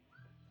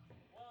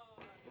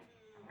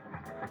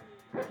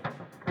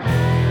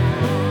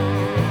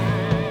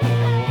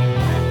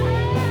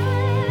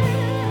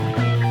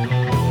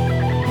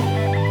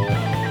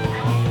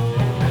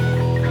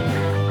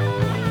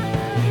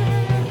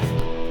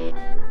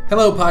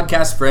Hello,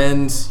 podcast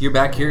friends. You're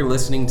back here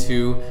listening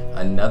to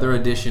another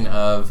edition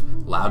of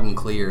Loud and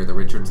Clear, the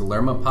Richard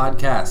Lerma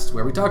podcast,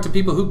 where we talk to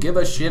people who give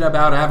a shit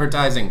about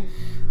advertising.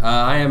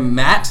 I am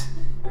Matt,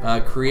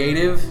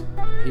 creative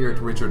here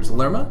at Richard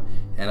Lerma,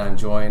 and I'm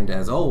joined,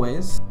 as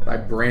always, by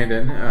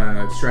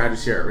Brandon,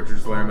 strategist here at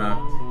Richards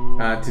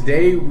Lerma.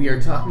 Today we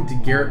are talking to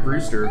Garrett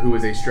Brewster, who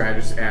is a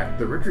strategist at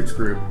the Richards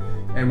Group.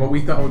 And what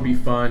we thought would be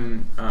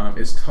fun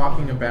is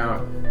talking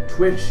about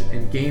Twitch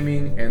and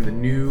gaming and the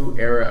new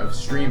era of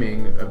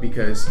streaming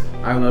because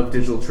I love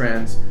digital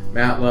trends,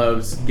 Matt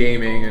loves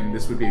gaming, and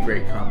this would be a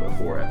great combo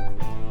for it.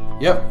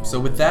 Yep, so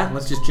with that,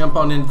 let's just jump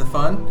on into the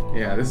fun.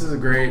 Yeah, this is a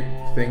great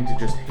thing to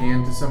just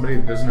hand to somebody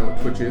that doesn't know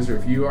what Twitch is, or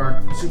if you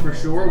aren't super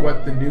sure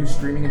what the new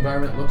streaming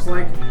environment looks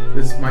like,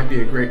 this might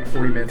be a great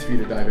 40 minutes for you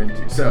to dive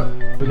into. So,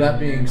 with that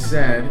being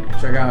said,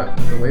 check out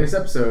the latest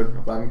episode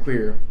of Loud and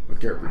Clear with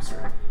Garrett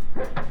Brewster.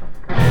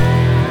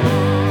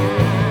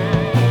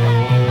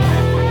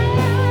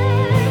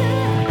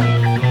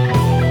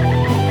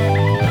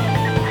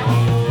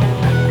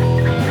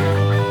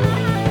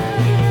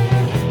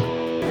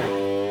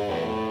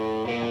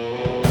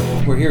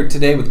 We're here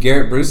today with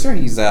Garrett Brewster.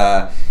 He's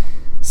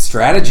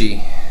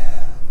strategy.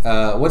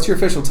 What's your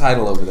official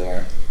title over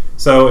there?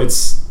 So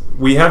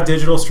we have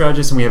digital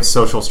strategist and we have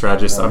social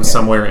strategist. Okay. I'm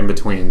somewhere in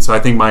between. So I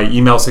think my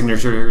email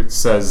signature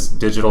says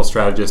digital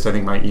strategist. I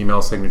think my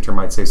email signature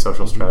might say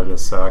social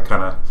strategist. So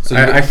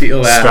I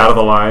feel that straddle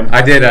the line.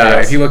 I did.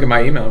 Yes. If you look at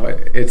my email,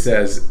 it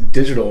says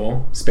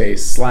digital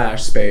space /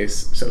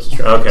 space social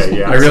strategist. Okay,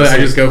 yeah. I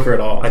just go for it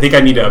all. I think I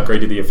need to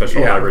upgrade to the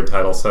official hybrid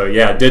title. So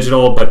yeah,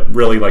 digital, but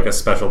really like a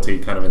specialty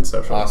kind of in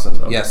social. Awesome.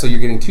 So. Yeah. So you're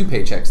getting 2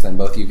 paychecks then,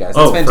 both of you guys.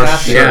 That's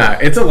fantastic. For sure. Yeah,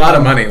 it's a lot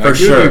of money. Like, for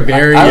sure. You'd be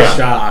very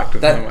shocked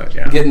with how much.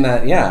 Yeah. Getting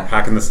that. Yeah.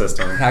 Hacking the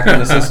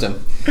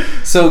system.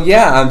 So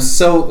yeah, I'm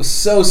so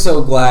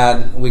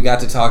glad we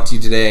got to talk to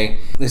you today.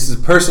 This is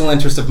a personal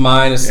interest of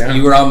mine.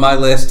 You were on my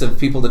list of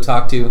people to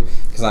talk to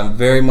because I'm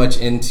very much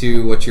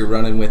into what you're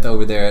running with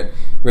over there at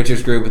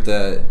Richards Group with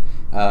the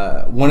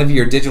one of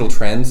your digital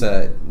trends.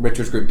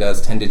 Richards Group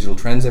does 10 digital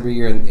trends every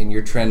year, and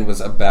your trend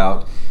was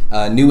about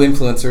new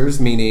influencers,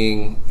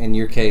 meaning in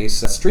your case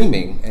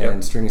streaming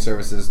and streaming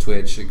services,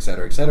 Twitch,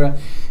 etc.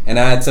 And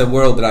that's a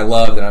world that I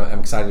love that I'm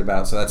excited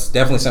about. So that's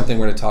definitely something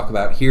we're going to talk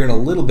about here in a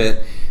little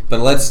bit. But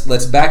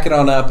let's back it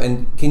on up.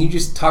 And can you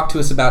just talk to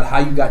us about how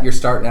you got your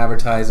start in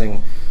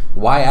advertising?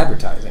 Why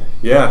advertising?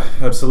 Yeah,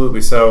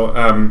 absolutely. So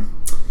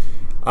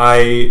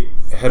I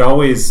had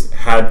always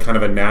had kind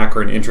of a knack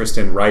or an interest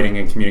in writing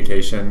and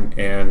communication,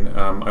 and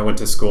I went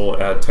to school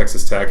at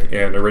Texas Tech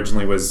and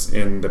originally was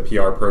in the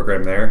PR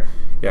program there.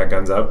 Yeah,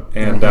 guns up.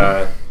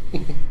 And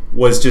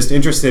was just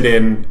interested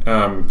in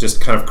just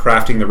kind of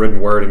crafting the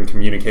written word and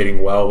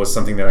communicating well was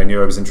something that I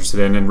knew I was interested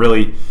in. And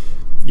really,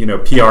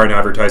 PR and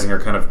advertising are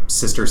kind of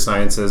sister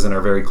sciences and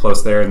are very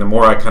close there. And the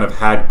more I kind of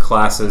had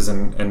classes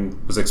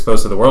and was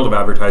exposed to the world of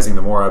advertising,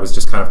 the more I was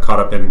just kind of caught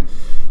up in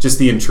just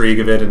the intrigue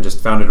of it and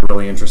just found it a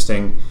really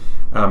interesting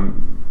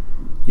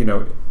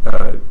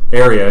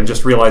area, and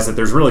just realized that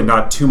there's really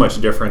not too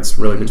much difference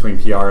really between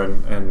PR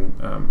and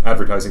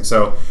advertising.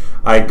 So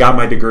I got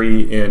my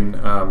degree in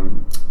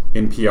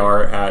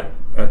PR at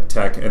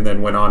Tech, and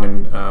then went on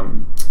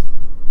and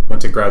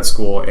went to grad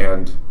school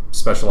and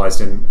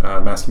specialized in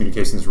mass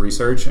communications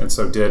research, and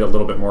so did a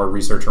little bit more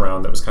research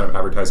around that was kind of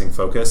advertising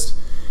focused,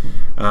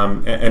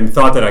 and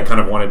thought that I kind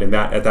of wanted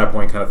at that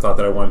point thought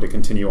that I wanted to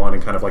continue on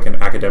in kind of like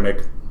an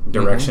academic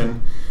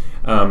direction.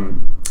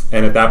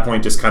 And at that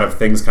point, just kind of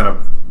things kind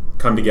of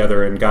come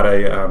together, and got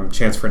a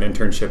chance for an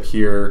internship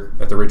here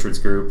at the Richards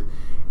Group,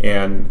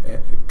 and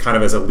kind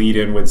of as a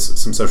lead-in with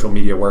some social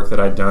media work that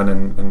I'd done,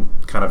 and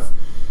kind of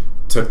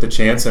took the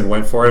chance and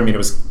went for it. I mean, it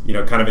was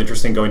kind of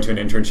interesting going to an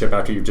internship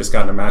after you've just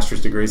gotten a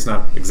master's degree. It's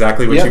not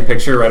exactly what you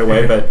picture right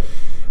away, but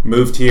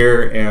moved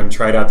here and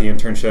tried out the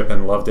internship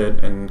and loved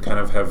it, and kind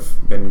of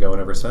have been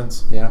going ever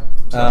since. Yeah.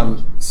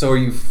 So are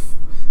you?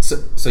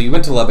 So you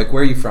went to Lubbock.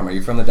 Where are you from? Are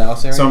you from the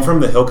Dallas area? So I'm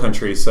from the Hill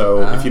Country.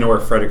 So if you know where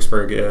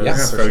Fredericksburg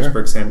is,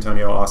 Fredericksburg, San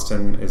Antonio,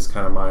 Austin is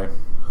kind of my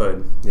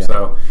hood. Yeah.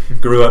 So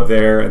grew up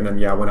there, and then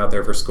went out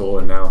there for school,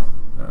 and now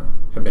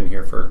have been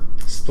here for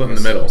split in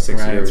the middle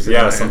 6 years.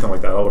 Yeah, something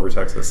like that, all over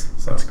Texas.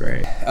 So. That's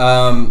great.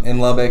 In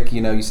Lubbock,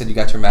 you said you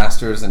got your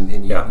master's,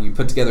 and you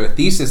put together a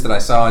thesis that I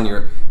saw on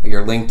your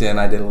LinkedIn.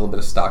 I did a little bit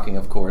of stalking,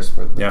 of course,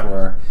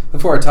 before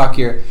our talk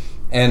here,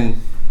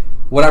 and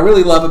what I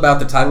really love about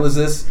the title of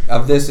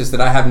this is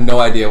that I have no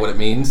idea what it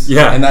means.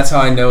 Yeah. And that's how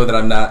I know that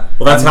I'm not...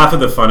 Well, that's half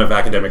of the fun of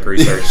academic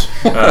research,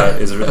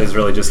 is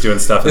really just doing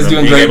stuff and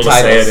then being able to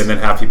say it and then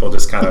have people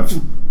just kind of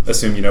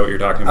assume you know what you're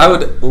talking about. I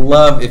would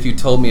love if you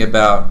told me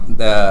about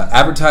the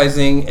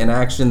advertising and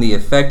action, the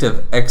effect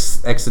of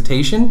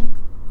excitation.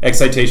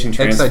 Excitation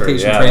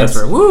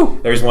transfer. Woo!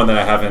 There's one that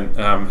I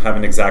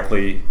haven't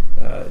exactly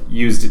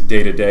used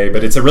day to day,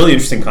 but it's a really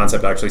interesting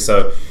concept, actually.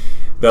 So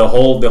the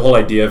whole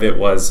idea of it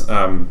was...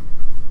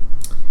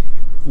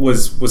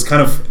 was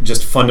kind of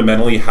just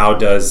fundamentally how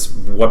does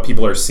what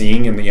people are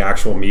seeing in the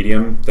actual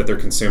medium that they're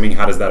consuming,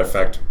 how does that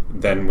affect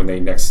then when they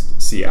next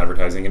see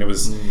advertising? And it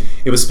was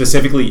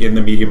specifically in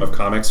the medium of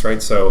comics,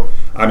 right? So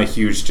I'm a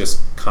huge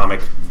just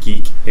comic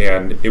geek,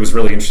 and it was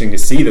really interesting to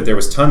see that there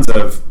was tons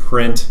of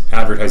print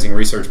advertising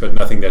research, but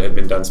nothing that had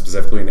been done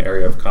specifically in the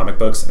area of comic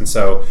books. And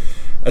so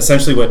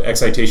essentially what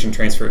excitation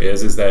transfer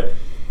is that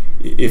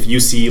if you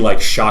see like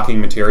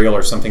shocking material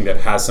or something that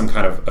has some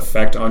kind of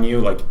effect on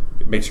you, like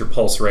it makes your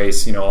pulse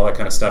race, all that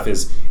kind of stuff,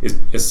 is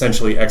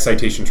essentially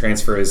excitation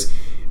transfer. Is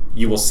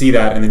you will see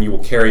that, and then you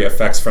will carry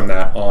effects from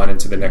that on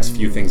into the next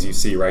few things you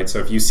see, right? So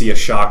if you see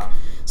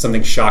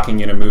something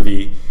shocking in a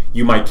movie,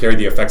 you might carry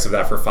the effects of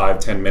that for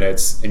 5-10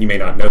 minutes, and you may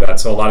not know that.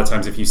 So a lot of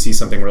times if you see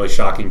something really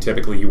shocking,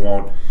 typically you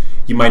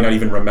might not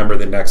even remember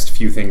the next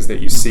few things that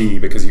you see,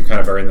 because you kind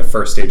of are in the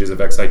first stages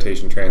of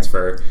excitation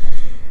transfer.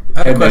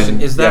 I have a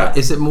question. Is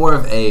it more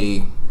of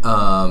a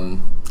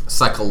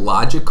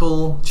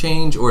psychological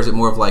change, or is it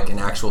more of like an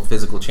actual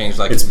physical change?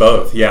 Like it's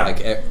both, yeah.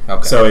 Okay.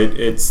 So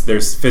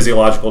there's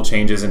physiological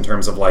changes in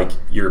terms of like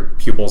your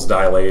pupils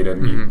dilate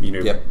and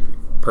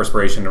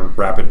perspiration and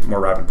more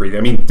rapid breathing.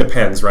 I mean,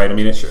 depends, right? I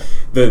mean, sure.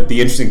 The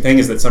interesting thing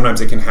is that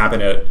sometimes it can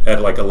happen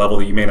at like a level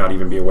that you may not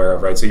even be aware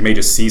of, right? So you may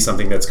just see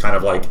something that's kind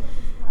of like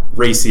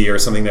racy or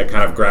something that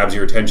kind of grabs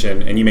your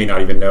attention, and you may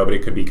not even know, but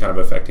it could be kind of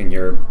affecting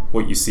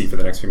what you see for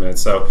the next few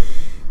minutes. So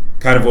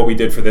kind of what we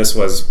did for this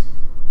was,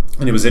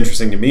 and it was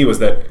interesting to me, was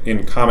that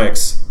in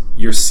comics,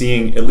 you're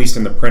seeing, at least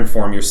in the print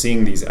form, you're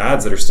seeing these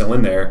ads that are still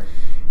in there,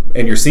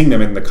 and you're seeing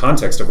them in the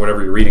context of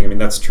whatever you're reading. I mean,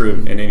 that's true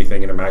in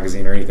anything, in a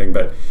magazine or anything,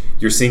 but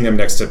you're seeing them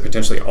next to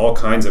potentially all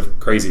kinds of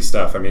crazy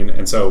stuff. I mean,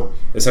 and so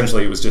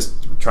essentially it was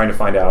just trying to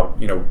find out,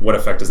 what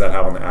effect does that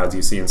have on the ads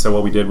you see. And so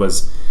what we did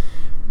was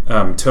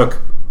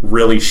took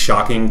really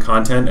shocking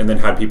content and then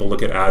had people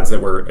look at ads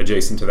that were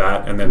adjacent to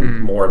that, and then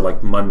more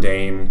like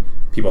mundane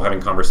people having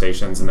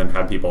conversations, and then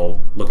had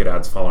people look at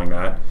ads following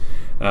that,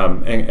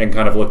 and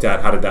kind of looked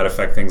at how did that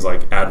affect things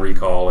like ad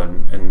recall.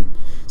 And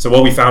so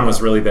what we found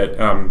was really that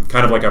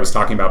kind of like I was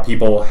talking about,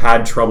 people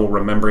had trouble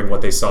remembering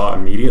what they saw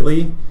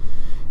immediately.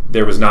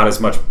 There was not as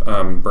much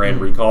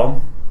brand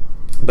recall,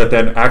 but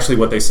then actually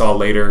what they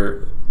saw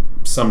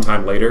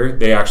sometime later,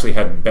 they actually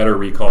had better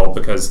recall,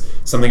 because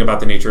something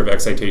about the nature of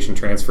excitation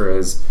transfer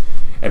is,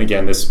 and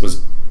again, this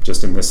was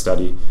just in this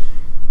study,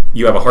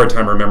 you have a hard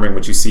time remembering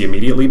what you see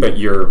immediately, but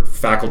your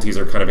faculties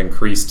are kind of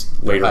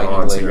increased later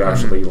on, so you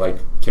actually like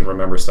can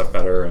remember stuff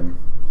better. And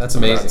that's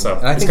amazing. So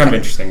and I it's think kind of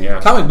interesting,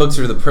 yeah. Comic books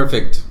are the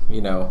perfect,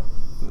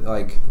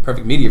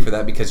 perfect media for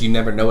that, because you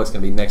never know what's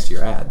going to be next to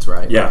your ads,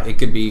 right? Yeah. It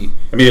could be...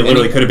 I mean, it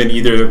literally could have been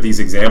either of these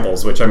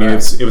examples, which, I mean,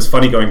 it was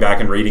funny going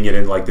back and reading it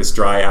in, like, this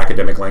dry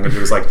academic language. It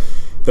was like,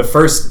 the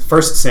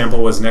first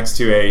sample was next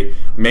to a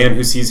man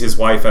who sees his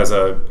wife as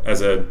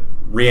a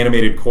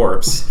reanimated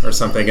corpse or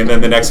something, and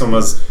then the next one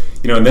was,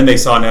 and then they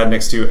saw an ad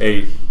next to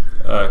a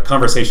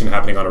conversation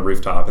happening on a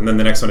rooftop, and then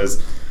the next one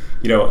is,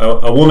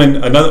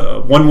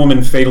 one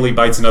woman fatally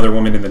bites another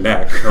woman in the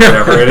neck or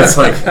whatever. And it's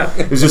like,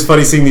 it's just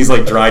funny seeing these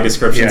like dry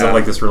descriptions of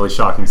like this really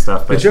shocking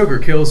stuff. But the Joker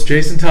kills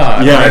Jason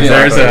Todd. Yeah,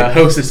 exactly. There's a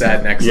Hostess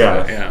ad next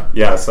to it.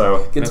 Yeah.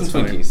 So get some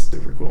Twinkies.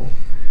 Super cool.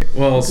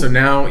 Well, so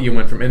now you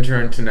went from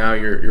intern to now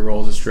your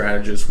role as a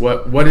strategist.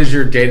 What is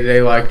your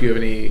day-to-day like? Do you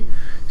have any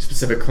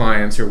specific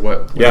clients, or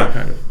what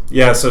kind of?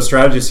 Yeah, so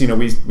strategists,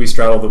 we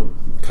straddle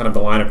the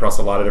line across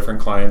a lot of different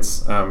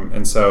clients,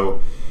 and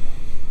so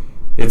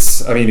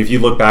if you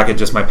look back at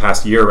just my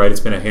past year, right,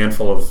 it's been a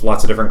handful of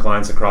lots of different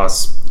clients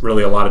across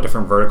really a lot of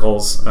different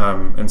verticals,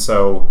 and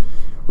so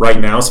right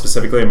now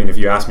specifically, if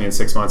you ask me in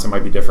 6 months, it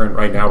might be different.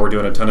 Right now, we're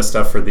doing a ton of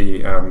stuff for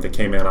the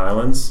Cayman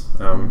Islands.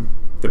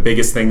 The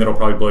biggest thing that'll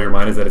probably blow your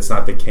mind is that it's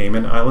not the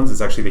Cayman Islands;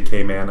 it's actually the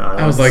Cayman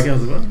Islands. I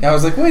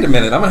was like, wait a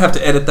minute, I'm gonna have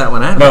to edit that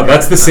one out. No,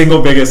 that's the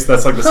single biggest.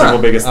 That's like the single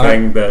biggest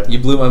thing that you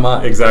blew my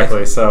mind.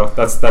 Exactly. So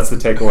that's the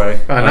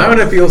takeaway. Now I'm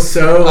gonna feel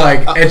so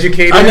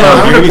educated. I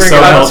know. You're gonna be so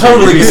cultured.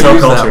 Totally be so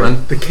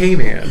cultured. The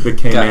Cayman. The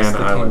Cayman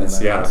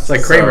Islands. Yeah. It's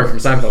like Kramer from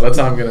Seinfeld. That's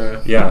how I'm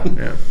gonna.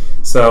 Yeah.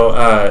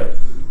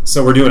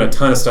 So we're doing a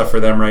ton of stuff for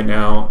them right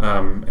now.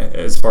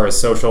 As far as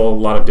social, a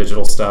lot of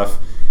digital stuff.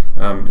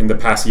 In the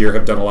past year,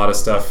 have done a lot of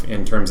stuff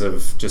in terms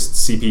of just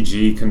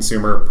CPG,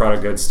 consumer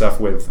product goods stuff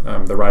with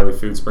the Riley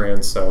Foods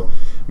brand, so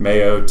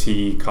mayo,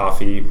 tea,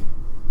 coffee,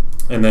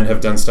 and then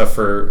have done stuff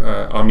for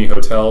Omni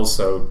Hotels,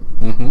 so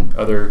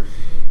other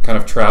kind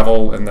of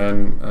travel, and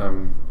then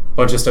a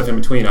bunch of stuff in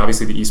between.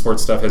 Obviously, the esports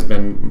stuff has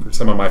been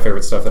some of my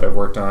favorite stuff that I've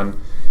worked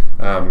on.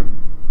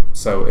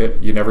 So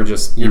you really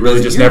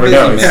just never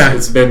know.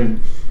 It's been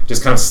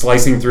just kind of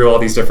slicing through all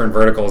these different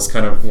verticals,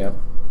 kind of. Yeah.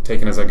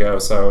 Taken as I go,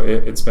 so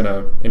it's been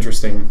a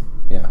interesting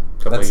couple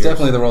that's of years.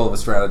 Definitely the role of a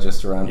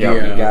strategist around here.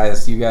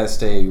 You guys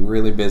stay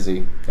really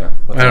busy. I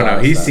don't know,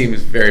 he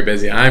seems very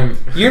busy. I'm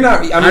doing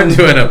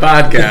a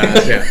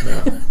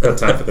podcast. Got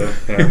time for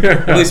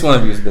that. At least one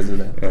of you is busy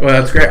then. Well,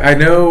 that's great. I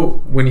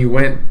know when you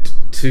went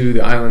to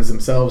the islands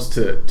themselves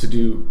to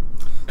do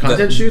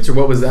content shoots, or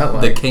what was that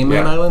like? The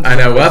Cayman Islands? I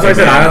know, well, that's why I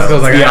said islands,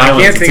 because I was like,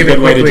 I can't think of it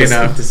quickly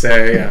enough to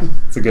say.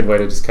 It's a good way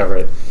to just cover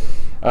it.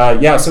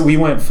 So we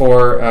went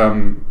for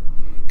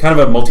kind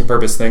of a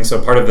multi-purpose thing.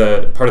 So part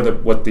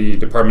of what the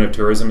Department of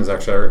Tourism is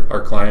actually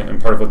our client,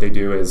 and part of what they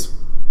do is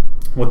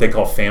what they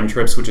call fam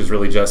trips, which is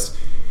really just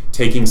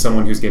taking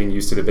someone who's getting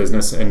used to the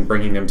business and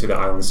bringing them to the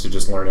islands to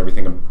just learn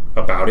everything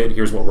about it.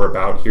 Here's what we're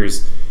about.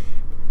 Here's,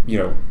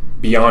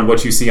 beyond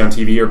what you see on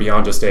TV or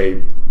beyond just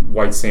a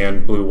white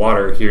sand, blue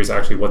water, here's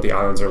actually what the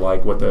islands are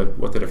like, what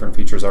the different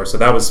features are. So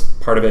that was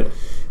part of it.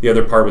 The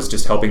other part was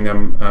just helping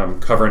them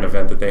cover an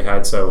event that they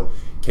had. So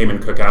Cayman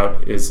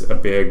Cookout is a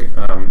big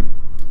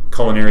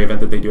culinary event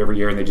that they do every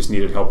year, and they just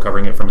needed help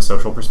covering it from a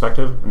social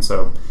perspective. And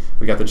so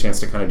we got the chance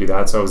to kind of do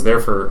that. So I was there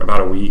for about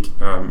a week.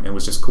 It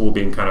was just cool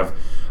being kind of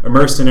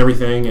immersed in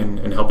everything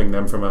and helping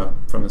them from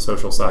the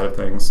social side of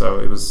things. So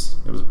it was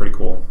pretty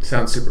cool.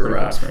 Sounds super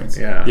rough. Experience.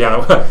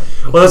 Yeah.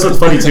 Well, that's what's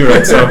funny too,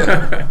 right?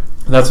 So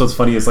that's what's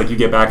funny is like you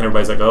get back and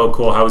everybody's like, "Oh,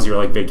 cool. How was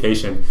your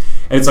vacation?"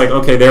 And it's like,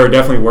 okay, there are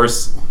definitely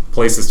worse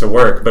places to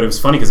work, but it was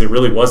funny because it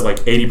really was like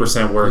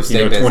 80% work,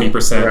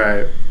 20%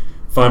 right.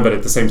 fun, but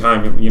at the same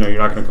time, you're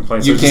not going to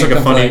complain. So it's just like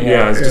a funny,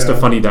 just a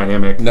funny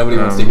dynamic. Nobody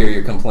wants to hear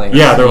your complaints.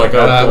 Yeah, they're like, "Oh,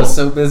 cool. I was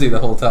so busy the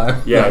whole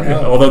time."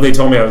 Yeah, although they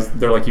told me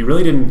they're like, "You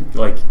really didn't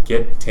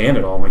get tan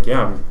at all." I'm like,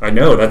 "Yeah, I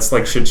know. That's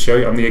should show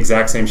you. I'm the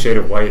exact same shade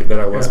of white that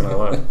I was when I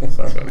left."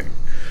 So that's funny.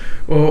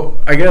 Well,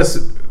 I guess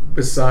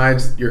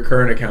besides your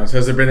current accounts,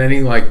 has there been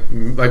any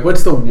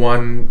what's the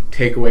one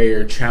takeaway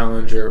or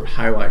challenge or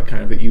highlight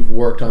kind of that you've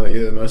worked on that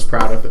you're the most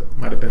proud of that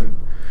might have been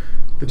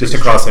just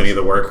across any of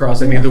the work?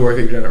 Across any of the work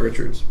that you've done at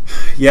Richards.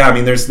 Yeah, I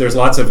mean, there's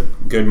lots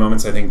of good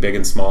moments, I think, big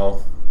and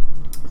small.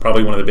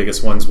 Probably one of the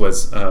biggest ones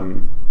was,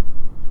 and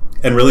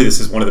really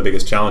this is one of the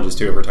biggest challenges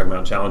too, if we're talking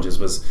about challenges,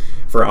 was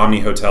for Omni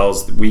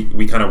Hotels.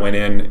 We kind of went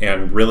in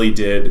and really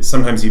did,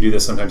 sometimes you do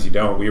this, sometimes you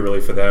don't. We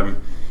really, for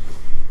them,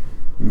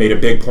 made a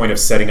big point of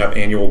setting up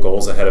annual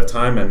goals ahead of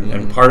time,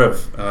 and part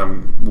of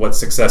what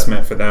success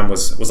meant for them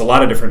was a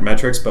lot of different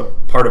metrics,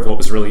 but part of what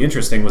was really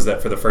interesting was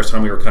that for the first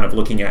time we were kind of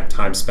looking at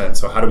time spent.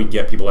 So how do we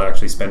get people to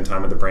actually spend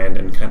time with the brand,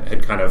 and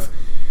had kind of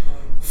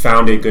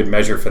found a good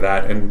measure for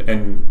that,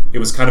 and it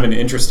was kind of an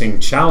interesting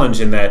challenge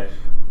in that,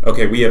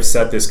 okay, we have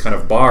set this kind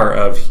of bar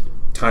of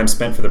time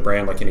spent for the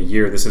brand, like in a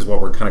year, this is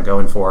what we're kind of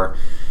going for,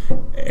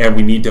 and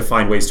we need to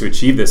find ways to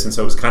achieve this. And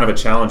so it was kind of a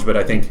challenge, but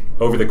I think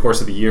over the course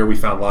of the year we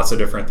found lots of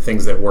different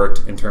things that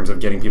worked in terms of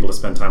getting people to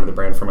spend time with the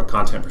brand from a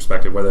content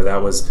perspective, whether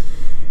that was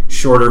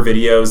shorter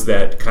videos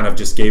that kind of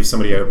just gave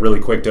somebody a really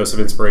quick dose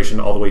of inspiration,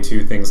 all the way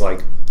to things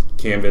like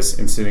Canvas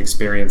instant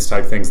experience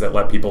type things that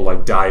let people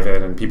dive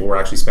in, and people were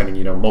actually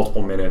spending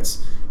multiple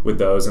minutes with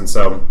those. And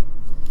so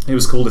it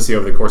was cool to see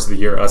over the course of the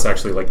year us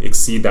actually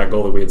exceed that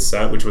goal that we had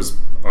set, which was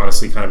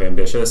honestly kind of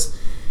ambitious,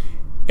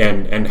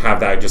 and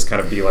have that just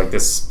kind of be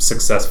this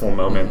successful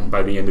moment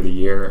by the end of the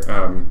year,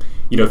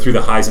 through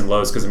the highs and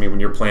lows. Because I mean, when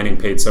you're planning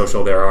paid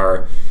social, there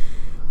are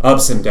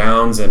ups and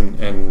downs,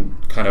 and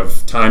kind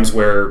of times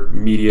where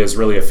media is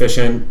really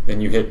efficient,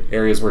 and you hit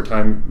areas where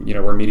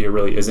where media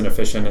really isn't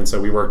efficient. And so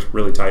we worked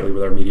really tightly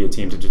with our media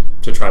team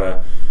to try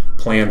to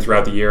plan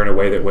throughout the year in a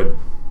way that would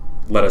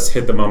let us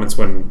hit the moments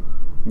when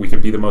we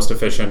could be the most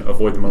efficient,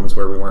 avoid the moments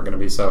where we weren't going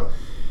to be. So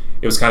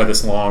it was kind of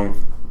this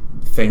long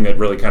thing that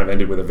really kind of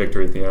ended with a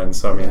victory at the end.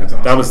 So I mean,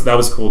 awesome. that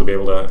was cool to be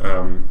able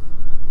to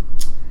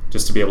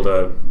just to be able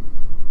to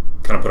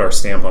kind of put our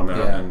stamp on that.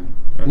 Yeah.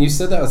 And you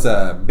said that was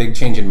a big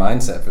change in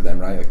mindset for them,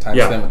 right? Time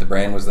spent with the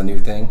brand was the new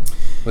thing.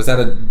 Was that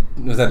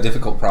a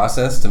difficult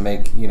process to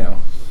make?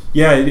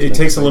 Yeah, it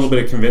takes a little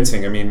bit of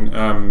convincing. I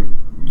mean,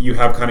 you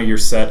have kind of your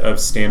set of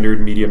standard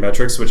media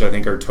metrics, which I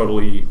think are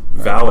totally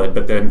valid.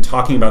 But then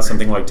talking about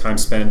something like time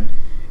spent,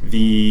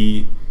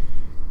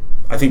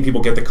 I think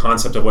people get the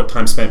concept of what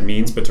time spent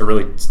means, but to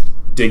really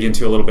dig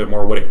into a little bit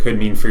more what it could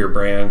mean for your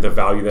brand, the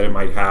value that it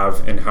might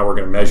have, and how we're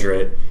going to measure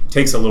it,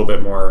 takes a little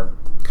bit more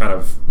kind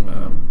of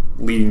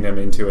leading them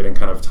into it and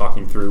kind of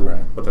talking through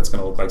what that's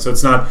going to look like. So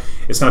it's not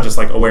just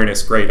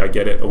awareness. Great, I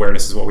get it.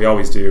 Awareness is what we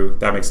always do.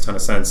 That makes a ton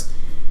of sense.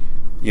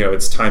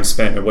 It's time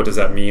spent, and what does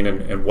that mean,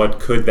 and what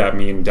could that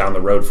mean down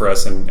the road for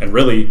us, and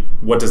really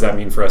what does that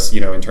mean for us,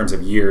 in terms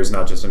of years,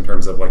 not just in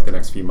terms of the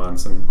next few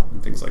months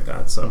and things like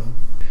that. So.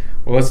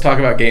 Well, let's talk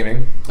about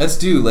gaming. Let's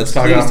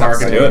talk about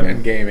marketing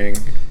and gaming.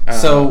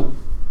 So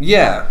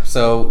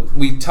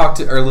we talked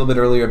a little bit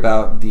earlier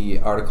about the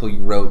article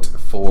you wrote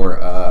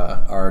for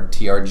our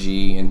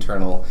TRG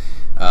internal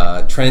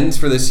trends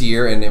for this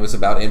year, and it was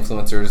about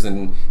influencers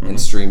and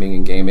streaming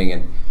and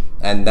gaming,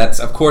 and that's,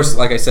 of course,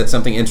 like I said,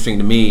 something interesting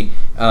to me.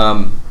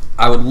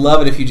 I would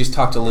love it if you just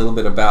talked a little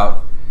bit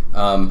about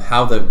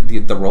how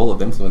the role of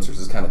influencers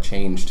has kind of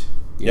changed.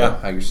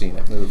 How you're seeing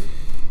it move.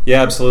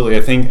 Yeah, absolutely.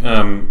 I think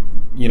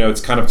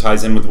it's kind of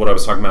ties in with what I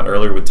was talking about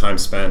earlier with time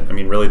spent. I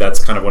mean, really,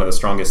 that's kind of one of the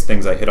strongest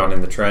things I hit on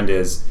in the trend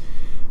is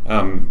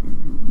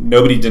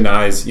nobody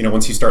denies,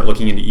 once you start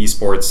looking into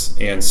esports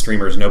and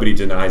streamers, nobody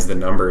denies the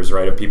numbers,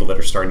 right, of people that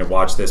are starting to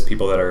watch this,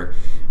 people that are,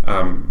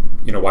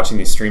 watching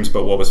these streams.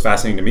 But what was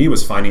fascinating to me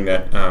was finding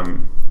that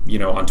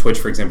on Twitch,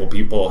 for example,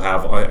 people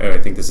have, and I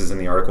think this is in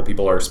the article,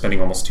 people are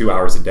spending almost 2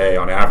 hours a day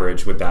on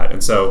average with that.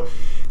 And so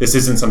this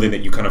isn't something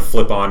that you kind of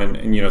flip on,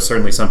 and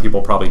certainly some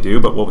people probably do,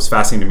 but what was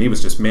fascinating to me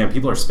was just, man,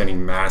 people are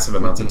spending massive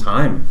amounts of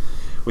time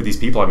with these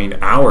people. I mean,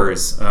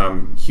 hours,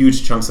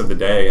 huge chunks of the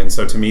day. And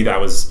so to me,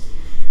 that was,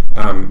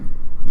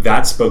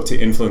 that spoke to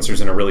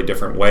influencers in a really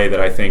different way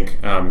that I think,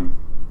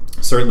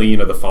 certainly,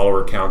 the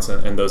follower counts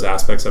and those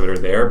aspects of it are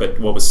there. But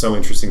what was so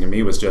interesting to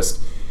me was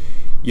just,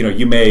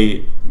 you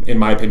may, in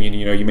my opinion,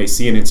 you may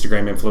see an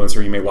Instagram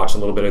influencer, you may watch a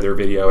little bit of their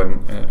video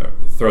and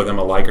throw them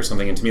a like or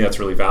something. And to me, that's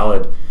really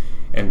valid.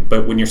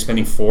 But when you're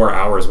spending 4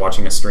 hours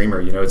watching a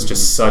streamer, it's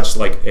just such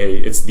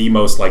it's the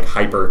most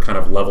hyper kind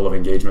of level of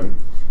engagement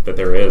that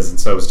there is. And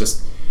so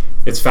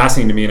it's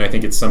fascinating to me. And I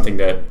think it's something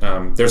that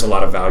there's a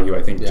lot of value,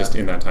 I think, just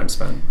in that time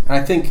spent. And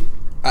I think,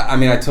 I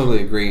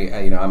totally agree.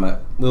 I'm a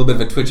little bit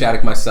of a Twitch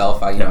addict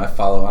myself. I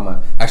follow,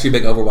 I'm actually a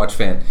big Overwatch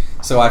fan.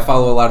 So I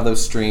follow a lot of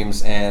those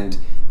streams, and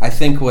I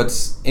think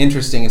what's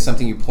interesting is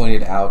something you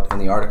pointed out in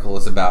the article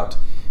is about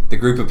the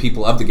group of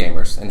people of the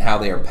gamers and how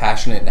they are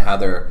passionate and how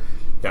they're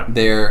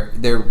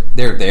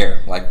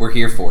there. Like, we're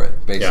here for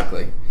it,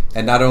 basically. Yeah.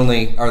 And not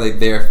only are they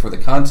there for the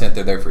content,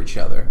 they're there for each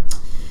other.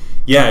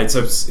 Yeah,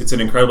 it's an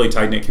incredibly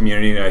tight-knit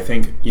community, and I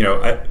think,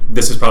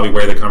 this is probably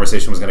where the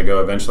conversation was going to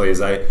go eventually, is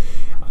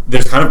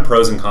there's kind of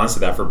pros and cons to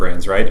that for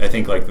brands, right? I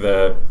think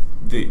the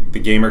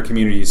gamer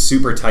community is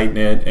super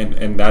tight-knit,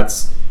 and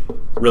that's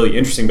really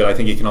interesting, but I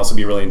think it can also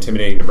be really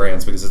intimidating to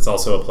brands, because it's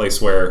also a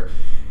place where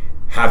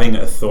having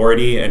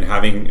authority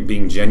and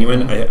being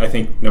genuine, I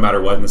think no matter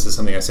what, and this is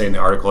something I say in the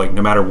article,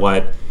 no matter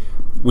what,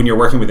 when you're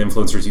working with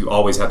influencers, you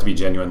always have to be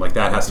genuine.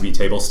 That has to be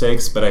table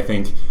stakes. But I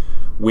think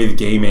with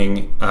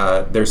gaming,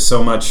 there's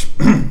so much,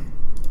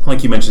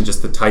 like you mentioned,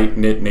 just the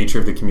tight-knit nature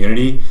of the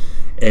community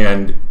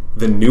and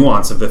the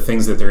nuance of the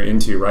things that they're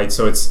into, right?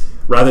 So it's,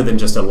 rather than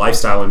just a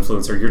lifestyle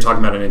influencer, you're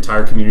talking about an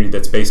entire community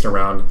that's based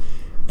around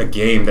a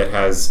game that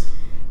has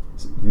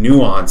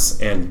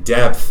nuance and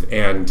depth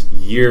and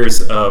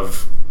years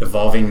of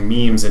evolving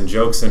memes and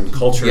jokes and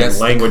culture and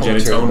language and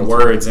its own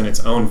words and its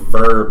own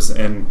verbs,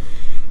 and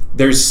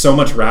there's so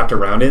much wrapped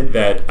around it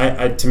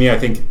that to me, I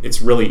think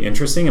it's really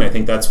interesting, and I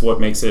think that's what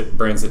makes it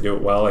brands that do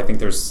it well. I think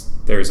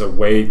there's a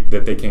way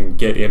that they can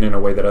get in a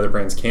way that other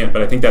brands can't,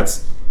 but I think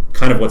that's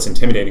kind of what's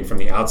intimidating from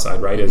the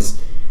outside, right? Is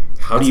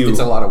how do you? It's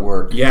a lot of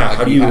work. Yeah,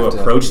 how do you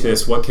approach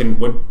this? What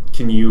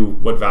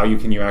value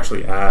can you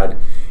actually add?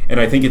 And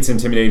I think it's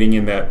intimidating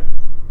in that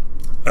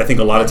I think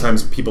a lot of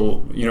times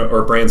people,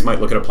 or brands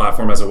might look at a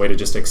platform as a way to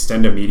just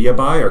extend a media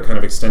buy or kind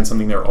of extend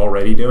something they're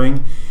already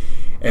doing.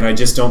 And I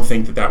just don't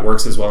think that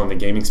works as well in the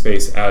gaming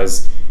space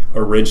as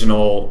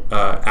original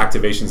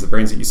activations. The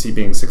brands that you see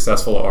being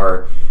successful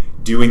are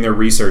doing their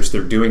research.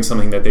 They're doing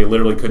something that they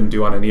literally couldn't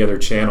do on any other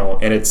channel.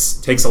 And it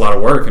takes a lot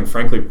of work and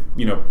frankly,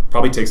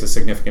 probably takes a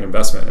significant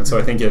investment. And so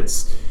I think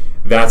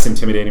that's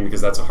intimidating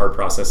because that's a hard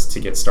process to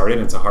get started.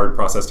 And it's a hard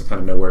process to kind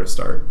of know where to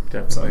start.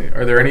 Definitely. So,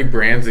 are there any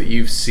brands that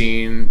you've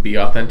seen be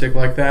authentic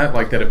like that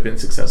have been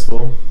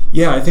successful?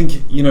 Yeah, I think,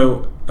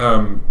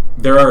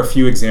 there are a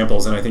few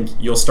examples, and I think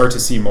you'll start to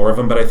see more of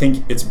them, but I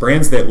think it's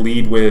brands that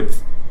lead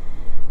with,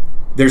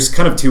 there's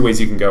kind of two ways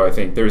you can go, I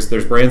think. There's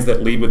brands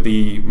that lead with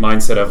the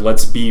mindset of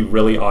let's be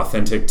really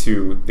authentic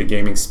to the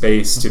gaming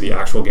space, to the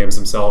actual games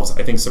themselves.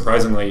 I think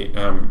surprisingly,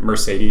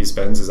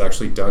 Mercedes-Benz has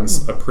actually done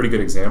a pretty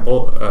good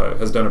example,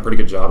 has done a pretty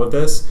good job of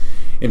this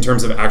in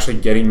terms of actually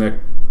getting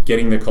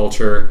the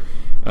culture.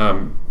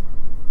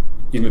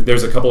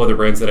 There's a couple other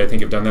brands that I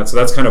think have done that. So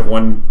that's kind of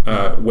one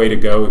way to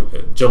go.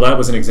 Gillette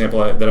was an example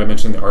that I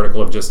mentioned in the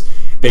article of just,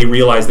 they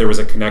realized there was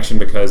a connection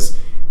because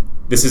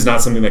this is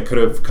not something that could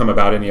have come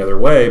about any other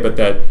way, but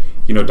that,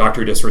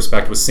 Dr.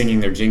 Disrespect was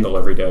singing their jingle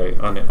every day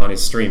on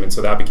his stream. And so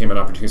that became an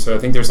opportunity. So I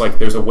think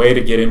there's a way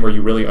to get in where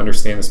you really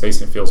understand the space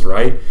and it feels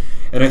right.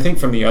 And I think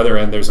from the other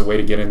end, there's a way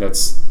to get in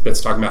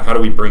that's talking about how do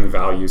we bring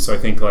value. So I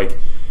think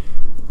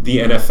the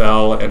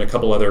NFL and a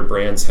couple other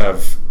brands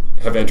have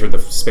entered the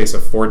space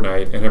of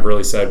Fortnite and have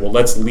really said, well,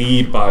 let's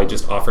lead by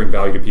just offering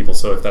value to people.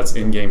 So if that's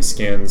in-game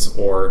skins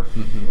or,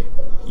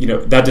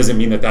 that doesn't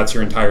mean that that's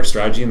your entire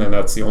strategy and then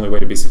that's the only way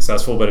to be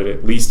successful, but it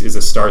at least is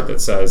a start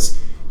that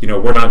says,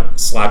 we're not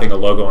slapping a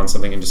logo on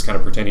something and just kind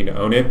of pretending to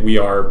own it. We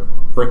are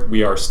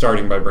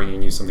starting by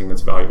bringing you something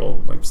that's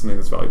valuable, something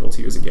that's valuable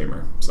to you as a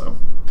gamer. So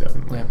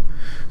definitely. Yeah.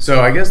 So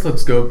I guess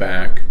let's go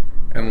back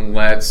and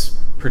let's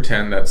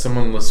pretend that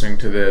someone listening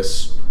to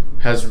this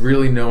has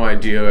really no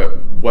idea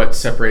what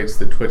separates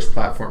the Twitch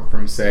platform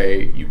from,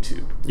 say,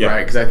 YouTube,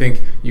 right? Because I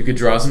think you could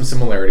draw some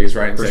similarities,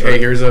 right? And say, hey,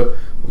 here's a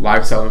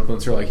lifestyle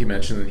influencer, like you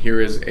mentioned, and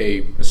here is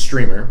a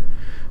streamer.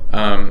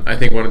 I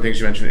think one of the things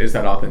you mentioned is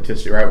that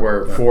authenticity, right?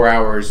 Where 4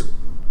 hours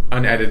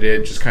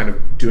unedited, just kind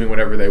of doing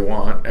whatever they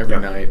want every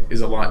night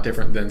is a lot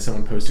different than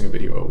someone posting a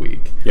video a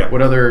week. Yeah.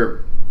 What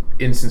other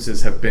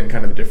instances have been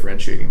kind of the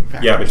differentiating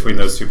factors? Yeah, between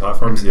those two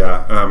platforms,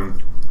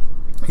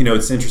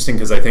 it's interesting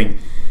because I think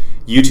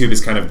YouTube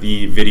is kind of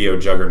the video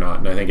juggernaut,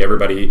 and I think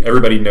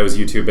everybody knows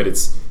YouTube, but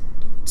it's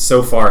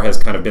so far has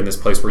kind of been this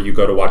place where you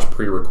go to watch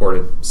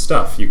pre-recorded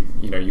stuff. You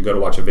go to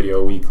watch a video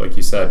a week, like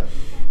you said.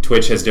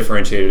 Twitch has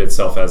differentiated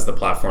itself as the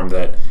platform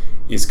that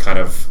is kind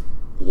of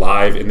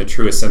live in the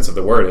truest sense of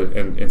the word,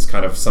 and it's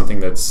kind of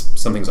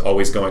something's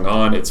always going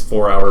on. It's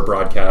 4-hour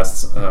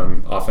broadcasts,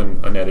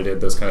 often unedited,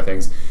 those kind of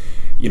things.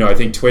 I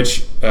think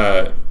Twitch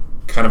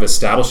kind of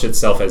established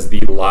itself as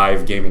the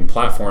live gaming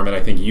platform, and I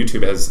think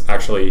YouTube has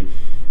actually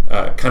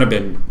kind of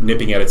been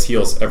nipping at its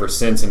heels ever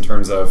since in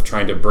terms of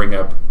trying to bring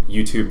up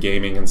YouTube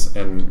gaming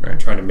and Right.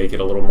 trying to make it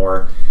a little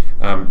more.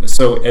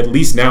 So at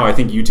least now, I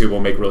think YouTube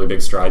will make really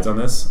big strides on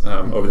this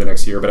over the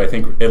next year. But I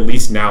think at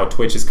least now,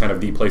 Twitch is kind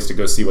of the place to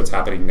go see what's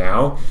happening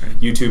now. Right.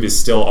 YouTube is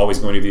still always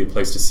going to be the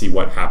place to see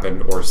what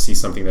happened or see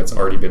something that's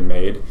already been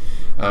made.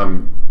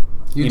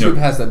 YouTube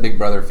has that Big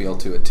Brother feel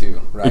to it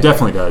too, right? It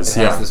definitely does. It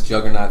has this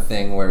juggernaut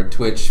thing where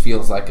Twitch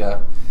feels like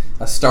a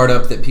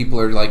startup that people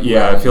are like.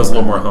 Yeah, it feels a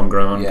little more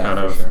homegrown, kind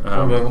of. Sure.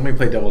 Well, let me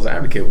play devil's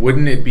advocate.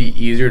 Wouldn't it be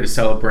easier to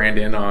sell a brand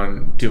in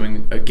on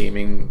doing a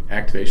gaming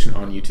activation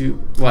on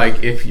YouTube?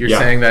 Like, if you're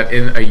saying that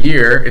in a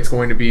year it's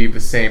going to be the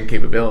same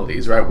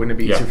capabilities, right? Wouldn't it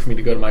be easier for me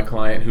to go to my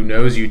client who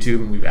knows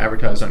YouTube and we've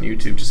advertised on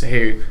YouTube, just say,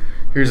 hey,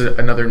 here's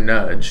another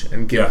nudge,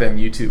 and give them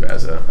YouTube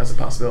as a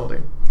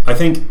possibility? I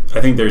think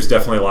there's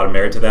definitely a lot of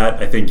merit to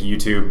that. I think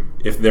YouTube,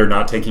 if they're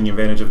not taking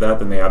advantage of that,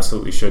 then they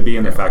absolutely should be.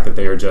 And the fact that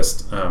they are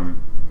just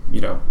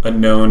a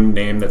known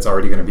name that's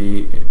already going to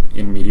be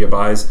in media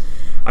buys.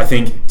 I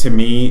think, to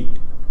me,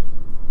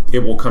 it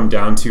will come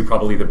down to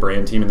probably the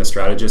brand team and the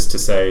strategist to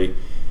say,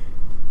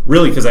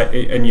 really, because I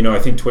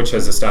think Twitch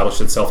has established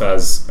itself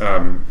as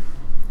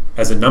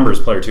a numbers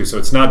player too. So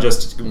it's not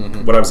just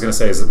what I was going to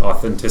say is an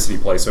authenticity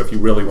play. So if you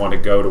really want to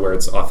go to where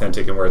it's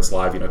authentic and where it's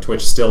live,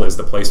 Twitch still is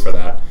the place for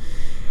that.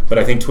 But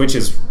I think Twitch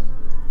is,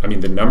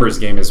 the numbers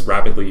game is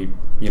rapidly,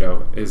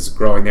 is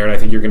growing there. And I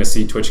think you're going to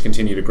see Twitch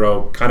continue to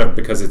grow kind of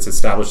because it's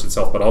established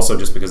itself, but also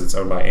just because it's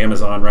owned by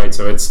Amazon, right?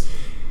 So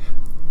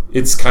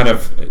it's kind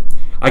of,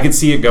 I could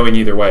see it going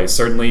either way.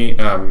 Certainly,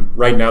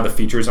 right now the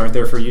features aren't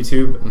there for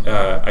YouTube.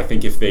 I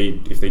think if they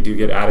do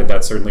get added,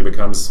 that certainly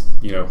becomes,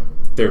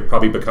 there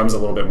probably becomes a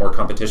little bit more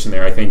competition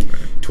there. I think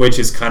Twitch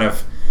is kind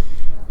of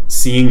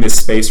seeing this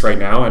space right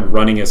now and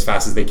running as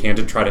fast as they can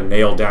to try to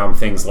nail down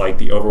things like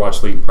the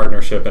Overwatch League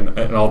partnership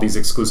and all these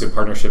exclusive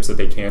partnerships that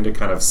they can to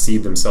kind of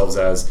seed themselves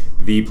as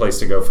the place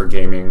to go for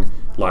gaming,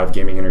 live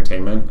gaming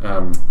entertainment.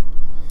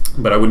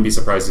 But I wouldn't be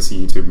surprised to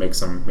see YouTube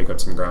make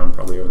up some ground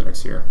probably over the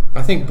next year.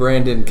 I think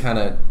Brandon kind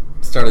of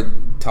started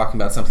talking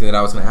about something that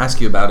I was going to ask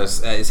you about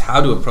is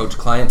how to approach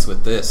clients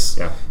with this.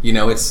 Yeah.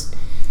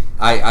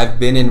 I've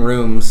been in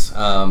rooms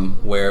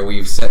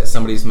where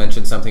somebody's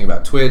mentioned something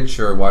about Twitch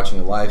or watching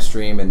a live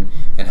stream and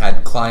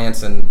had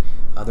clients and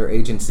other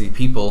agency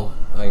people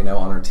on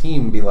our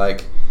team be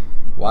like,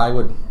 why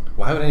would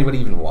anybody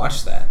even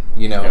watch that?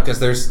 Because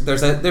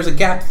there's a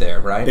gap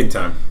there, right? Big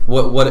time.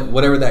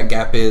 Whatever that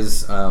gap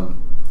is, how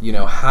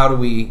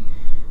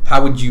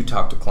would you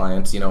talk to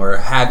clients? Or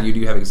do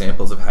you have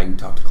examples of how you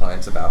talk to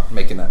clients about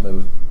making that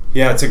move?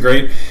 Yeah, it's a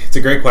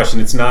great question.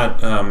 It's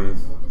not.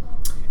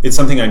 It's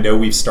something I know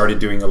we've started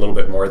doing a little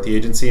bit more at the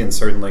agency, and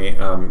certainly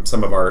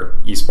some of our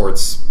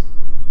esports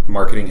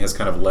marketing has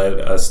kind of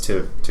led us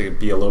to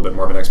be a little bit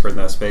more of an expert in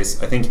that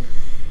space. I think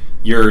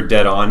you're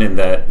dead on in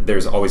that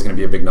there's always going to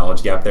be a big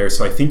knowledge gap there.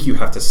 So I think you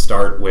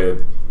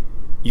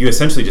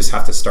essentially just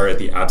have to start at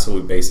the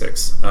absolute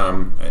basics.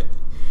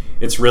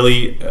 It's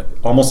really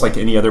almost like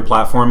any other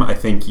platform. I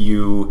think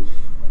you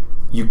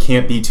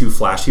can't be too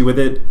flashy with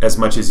it as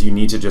much as you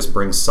need to just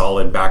bring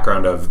solid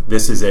background of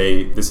this is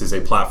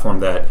a platform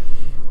that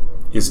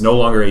is no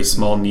longer a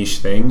small niche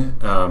thing.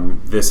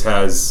 This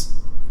has,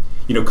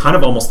 kind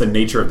of almost the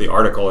nature of the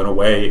article in a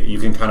way. You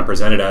can kind of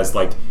present it as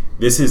like,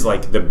 this is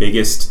like the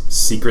biggest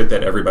secret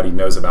that everybody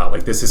knows about.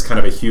 Like, this is kind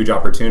of a huge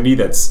opportunity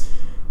that's,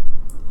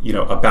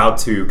 about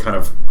to kind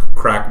of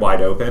crack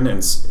wide open.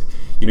 And,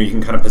 you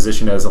can kind of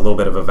position it as a little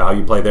bit of a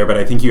value play there. But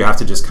I think you have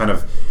to just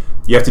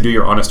you have to do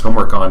your honest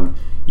homework on,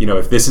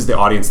 if this is the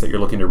audience that you're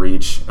looking to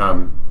reach,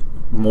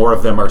 more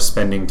of them are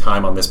spending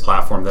time on this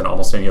platform than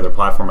almost any other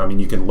platform.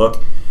 You can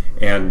look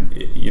and,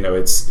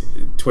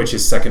 Twitch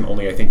is second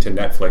only, I think, to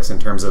Netflix in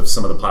terms of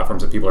some of the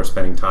platforms that people are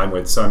spending time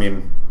with. So,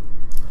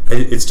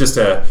 it's just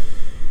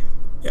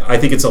I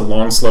think it's a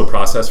long, slow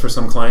process for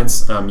some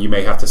clients. You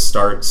may have to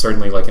start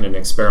certainly like in an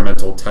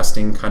experimental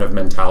testing kind of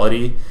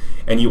mentality.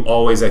 And you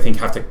always, I think,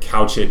 have to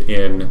couch it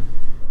in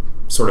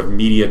sort of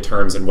media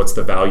terms and what's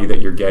the value that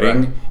you're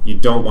getting. Right. You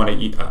don't want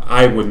to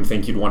I wouldn't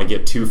think you'd want to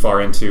get too far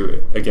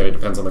into, again, it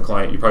depends on the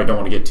client. You probably don't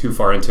want to get too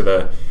far into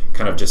the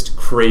kind of just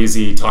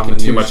crazy talking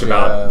too much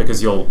about,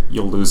 because you'll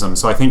lose them.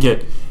 So I think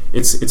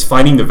it's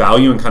finding the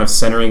value and kind of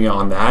centering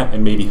on that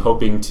and maybe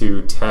hoping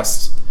to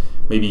test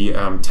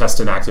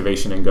an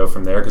activation and go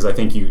from there, because I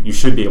think you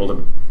should be able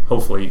to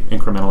hopefully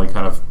incrementally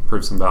kind of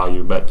prove some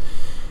value. But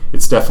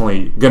it's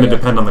definitely going to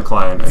depend on the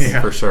client, I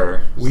think, for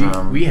sure.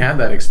 We had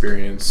that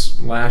experience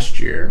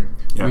last year.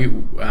 Yeah. We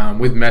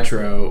with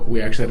Metro,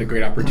 we actually had a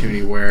great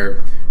opportunity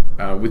where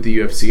with the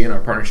UFC and our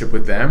partnership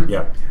with them,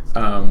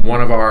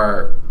 one of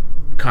our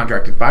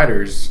contracted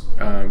fighters,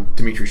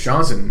 Demetrius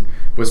Johnson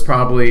was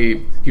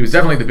definitely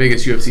the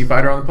biggest UFC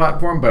fighter on the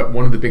platform, but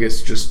one of the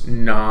biggest just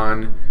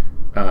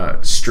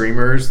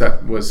streamers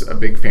that was a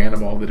big fan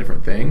of all the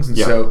different things. And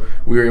so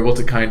we were able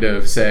to kind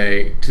of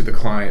say to the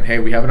client, hey,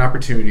 we have an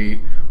opportunity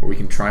where we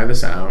can try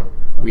this out.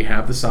 We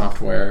have the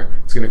software.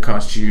 It's going to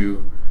cost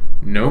you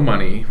no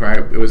money, right?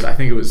 I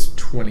think it was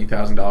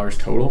 $20,000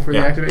 total for the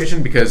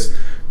activation, because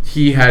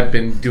he had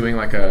been doing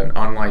like an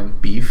online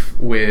beef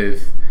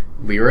with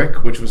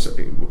Lyric, which was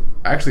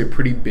actually a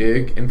pretty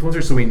big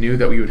influencer, so we knew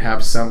that we would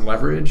have some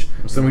leverage.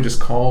 So then we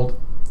just called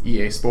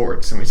EA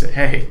Sports and we said,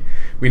 hey,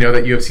 we know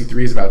that UFC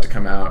 3 is about to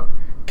come out.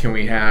 Can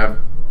we have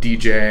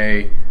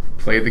DJ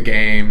play the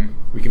game?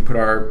 We can put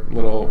our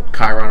little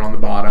Chiron on the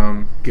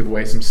bottom, give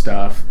away some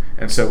stuff.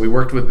 And so we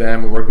worked with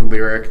them. We worked with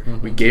Lyric.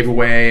 We gave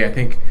away, I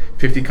think,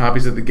 50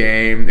 copies of the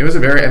game. It was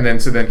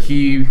then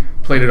he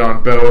played it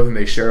on both, and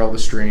they shared all the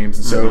streams.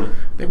 And so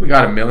I think we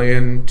got 1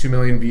 million, 2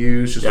 million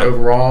views just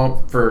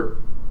overall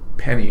for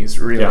pennies,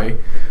 really.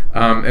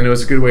 And it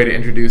was a good way to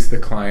introduce the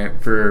client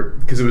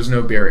because it was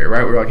no barrier,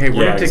 right? We were like, hey,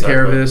 we're going to take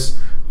care of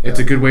this. It's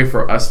a good way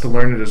for us to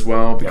learn it as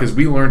well, because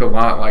we learned a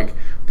lot. Like,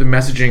 the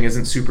messaging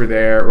isn't super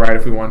there, right?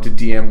 If we want to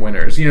DM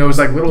winners, it was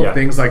like little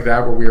things like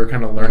that where we were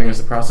kind of learning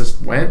as the process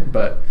went.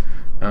 But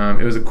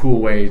it was a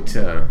cool way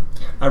to.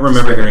 I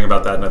remember hearing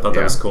about that, and I thought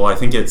that was cool. I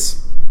think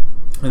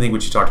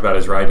what you talked about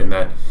is right in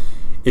that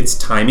it's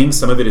timing.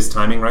 Some of it is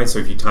timing, right? So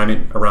if you time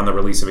it around the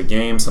release of a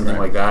game, something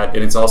like that,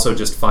 and it's also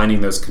just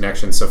finding those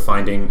connections. So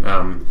finding,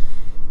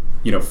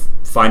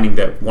 finding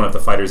that one of the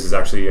fighters is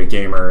actually a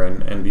gamer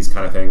and these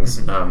kind of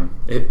things.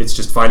 It's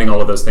just finding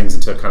all of those things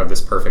into kind of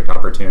this perfect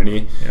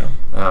opportunity.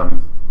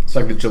 It's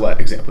like the Gillette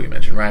example you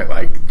mentioned, right?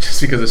 Like, just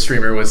because a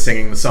streamer was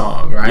singing the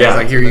song, right? It's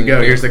like, here you go,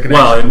 here's the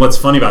connection. Well, and what's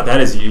funny about that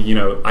is,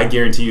 I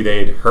guarantee you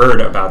they'd heard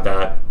about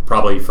that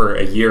probably for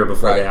a year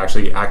before they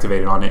actually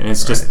activated on it. And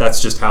it's just,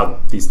 that's just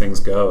how these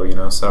things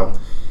go, So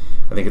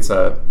I think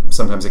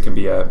sometimes it can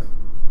be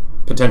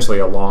potentially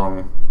a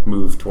long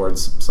move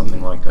towards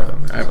something like that.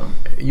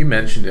 You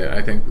mentioned it.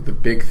 I think the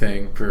big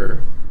thing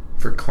for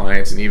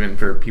clients and even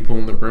for people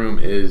in the room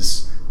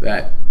is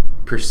that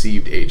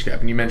perceived age gap.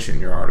 And you mentioned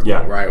in your article,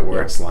 right,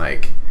 where it's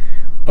like,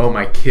 oh,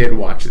 my kid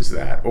watches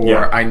that,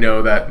 or I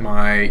know that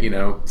my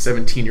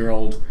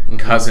 17-year-old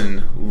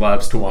cousin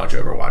loves to watch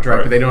Overwatch,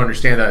 right? But they don't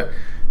understand that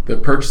the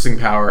purchasing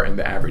power and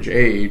the average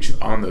age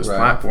on those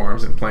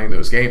platforms and playing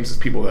those games is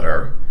people that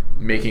are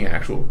making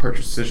actual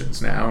purchase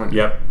decisions now, and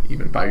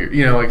even 5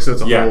 years, so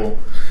it's a whole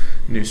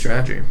new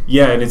strategy.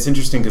 And it's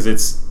interesting because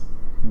it's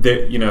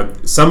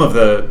some of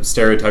the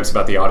stereotypes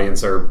about the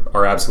audience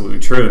are absolutely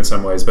true in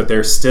some ways, but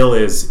there still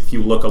is, if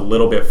you look a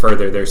little bit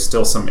further, there's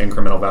still some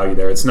incremental value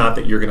there. It's not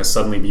that you're going to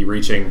suddenly be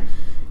reaching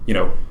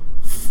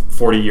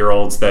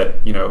 40-year-olds that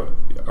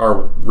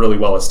are really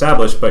well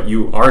established, but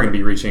you are going to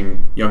be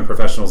reaching young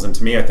professionals. And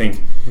to me, I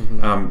think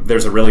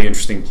there's a really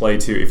interesting play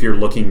to, if you're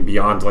looking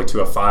beyond to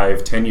a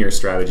 5-10 year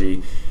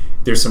strategy,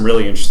 there's some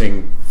really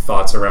interesting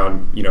thoughts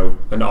around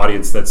an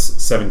audience that's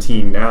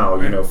 17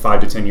 now, 5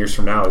 to 10 years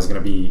from now is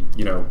going to be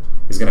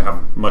is going to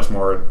have much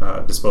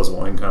more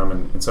disposable income,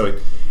 and so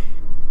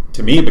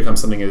to me it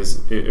becomes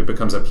it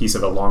becomes a piece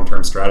of a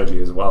long-term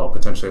strategy as well,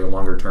 potentially a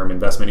longer-term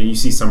investment. And you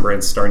see some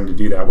brands starting to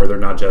do that, where they're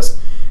not just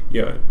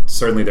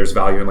certainly there's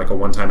value in like a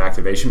one-time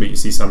activation, but you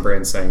see some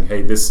brands saying,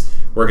 hey,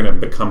 we're going to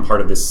become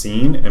part of this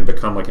scene and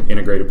become like an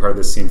integrated part of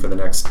this scene for the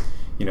next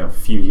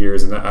few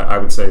years. And I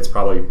would say it's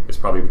probably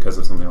because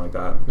of something like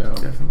that. Yeah,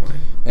 definitely.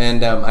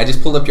 And I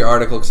just pulled up your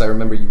article because I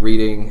remember you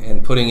reading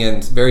and putting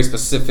in very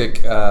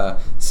specific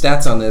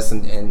stats on this.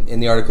 And in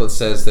the article it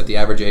says that the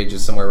average age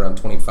is somewhere around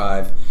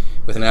 25,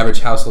 with an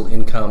average household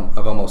income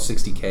of almost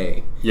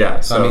 $60K.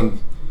 Yeah. So I mean,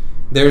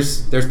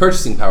 there's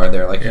purchasing power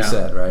there, like you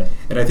said, right?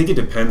 And I think it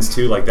depends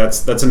too. Like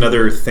that's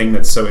another thing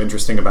that's so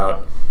interesting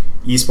about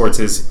esports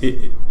is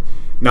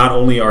not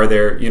only are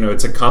there,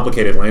 it's a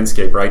complicated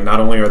landscape, right? Not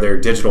only are there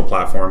digital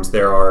platforms,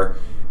 there are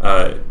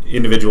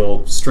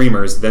individual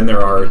streamers, then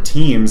there are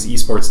teams,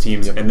 esports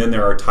teams, and then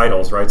there are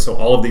titles, right? So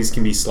all of these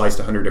can be sliced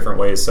 100 different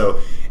ways.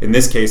 So in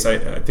this case,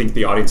 I think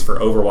the audience for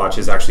Overwatch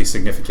is actually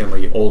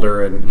significantly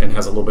older and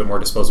has a little bit more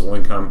disposable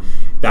income.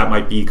 That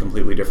might be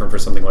completely different for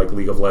something like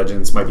League of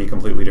Legends, might be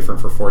completely different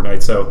for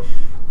Fortnite. So,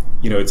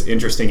 it's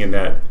interesting in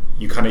that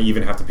you kind of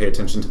even have to pay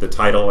attention to the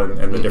title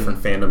and the different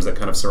fandoms that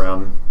kind of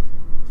surround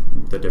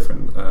the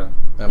different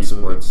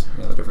esports,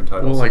 the different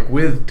titles. Well, like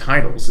with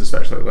titles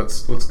especially,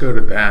 let's go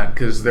to that,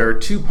 because there are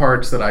two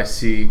parts that I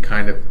see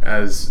kind of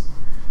as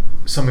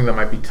something that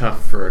might be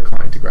tough for a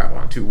client to grab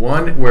onto.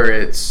 One, where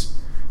it's,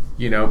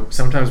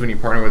 sometimes when you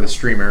partner with a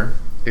streamer,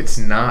 it's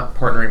not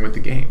partnering with the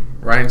game,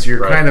 right? And so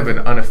you're kind of an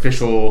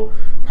unofficial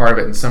part of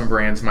it, and some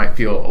brands might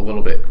feel a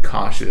little bit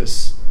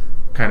cautious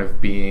kind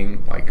of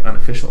being like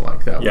unofficial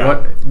like that.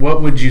 Yeah.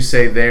 What would you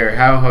say there?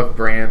 How have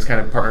brands kind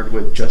of partnered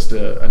with just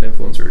an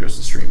influencer or just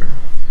a streamer?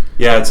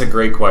 Yeah, it's a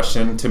great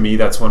question. To me,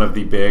 that's one of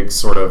the big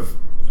sort of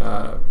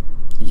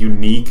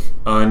unique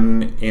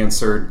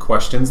unanswered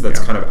questions that's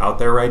kind of out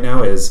there right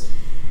now, is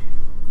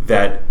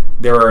that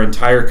there are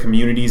entire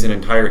communities and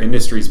entire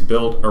industries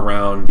built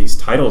around these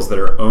titles that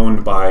are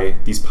owned by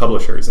these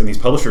publishers, and these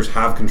publishers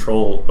have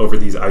control over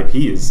these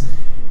IPs,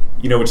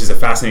 which is a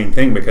fascinating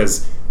thing,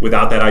 because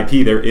without that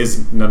IP there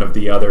is none of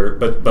the other,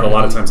 but a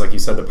lot of times, like you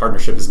said, the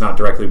partnership is not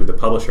directly with the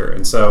publisher,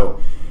 and so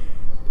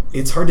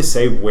it's hard to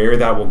say where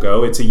that will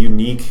go. It's a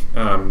unique,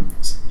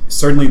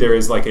 certainly there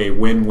is like a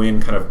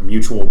win-win kind of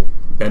mutual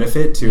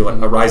benefit to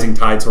like a rising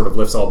tide sort of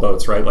lifts all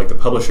boats, right? Like the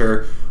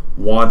publisher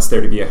wants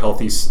there to be a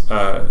healthy,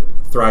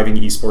 thriving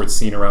esports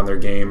scene around their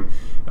game.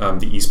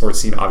 The esports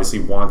scene obviously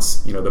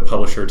wants the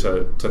publisher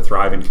to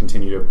thrive and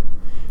continue to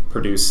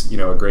produce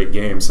a great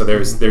game. So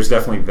there's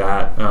definitely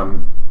that.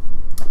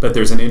 But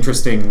there's an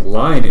interesting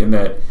line in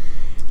that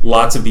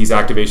lots of these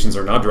activations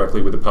are not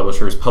directly with the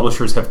publishers.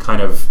 Publishers have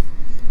kind of,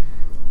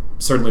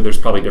 certainly there's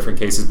probably different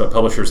cases, but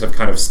publishers have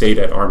kind of stayed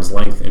at arm's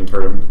length in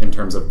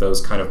terms of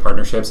those kind of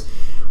partnerships.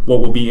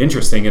 What will be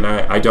interesting, and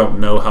I don't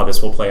know how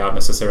this will play out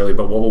necessarily,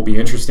 but what will be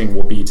interesting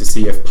will be to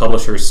see if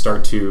publishers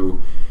start to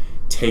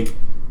take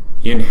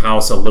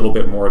in-house a little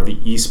bit more of the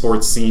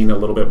esports scene, a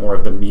little bit more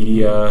of the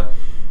media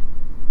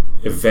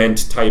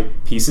event type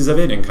pieces of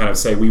it, and kind of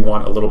say we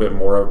want a little bit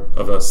more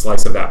of a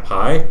slice of that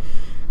pie,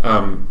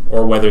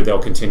 or whether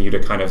they'll continue to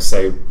kind of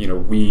say,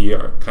 we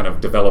are kind of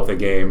develop the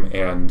game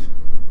and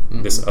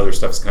this other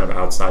stuff is kind of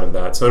outside of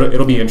that. So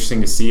it'll be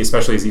interesting to see,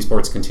 especially as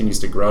esports continues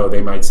to grow.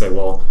 They might say,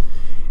 well,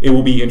 it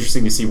will be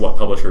interesting to see what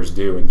publishers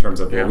do in terms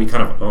of, well, we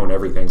kind of own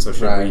everything, so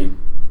should we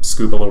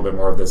scoop a little bit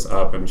more of this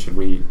up, and should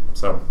we,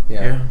 so.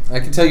 Yeah. I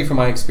can tell you from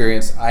my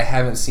experience, I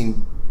haven't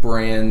seen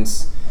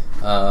brands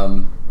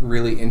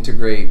really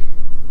integrate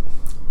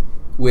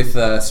with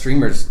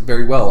streamers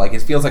very well. Like,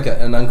 it feels like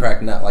an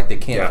uncracked nut, like they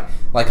can't.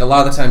 Like, a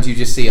lot of the times you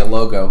just see a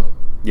logo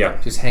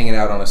just hanging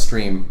out on a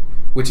stream,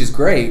 which is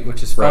great,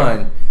 which is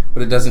fine,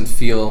 but it doesn't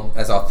feel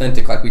as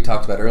authentic, like we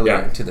talked about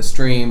earlier, to the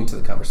stream, to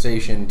the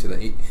conversation, to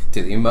the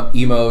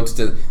emotes,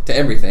 to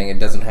everything. It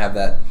doesn't have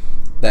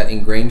that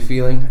ingrained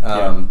feeling.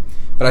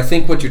 But I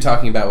think what you're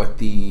talking about with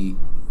the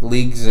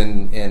leagues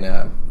and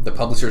the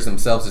publishers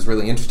themselves is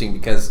really interesting,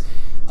 because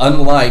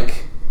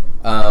unlike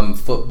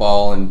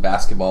football and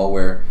basketball,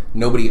 where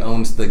nobody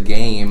owns the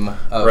game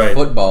of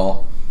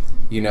football,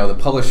 the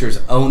publishers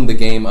own the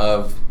game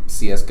of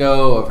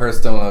CSGO, of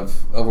Hearthstone, of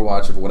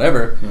Overwatch, of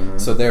whatever,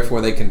 so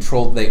therefore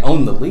they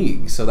own the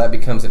league. So that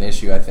becomes an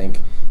issue, I think,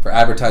 for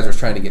advertisers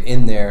trying to get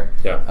in there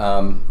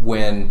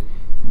when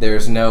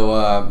there's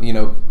no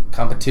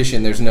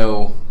competition, there's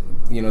no,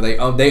 they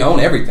own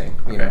everything.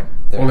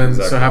 Well, then,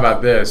 so how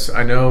about this?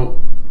 I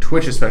know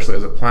Twitch, especially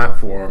as a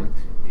platform,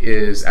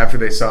 is after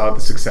they saw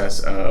the success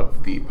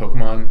of the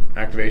Pokemon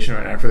activation,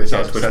 right after they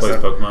saw the success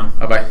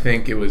of I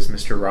think it was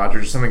Mr.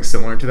 Rogers, or something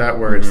similar to that,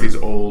 where it's these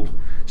old.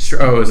 It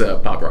was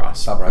Bob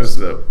Ross. Bob Ross.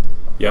 It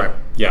was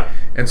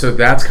And so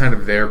that's kind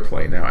of their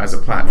play now as a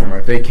platform.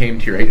 If they came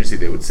to your agency,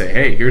 they would say,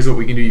 "Hey, here's what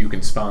we can do. You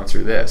can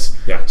sponsor this."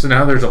 So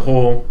now there's a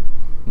whole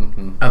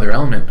other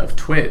element of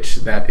Twitch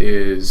that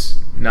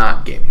is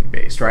not gaming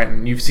based, right?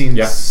 And you've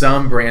seen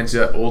some brands.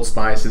 Old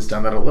Spice has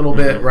done that a little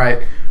bit,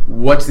 right?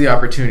 What's the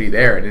opportunity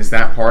there, and is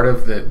that part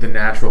of the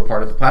natural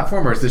part of the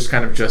platform, or is this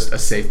kind of just a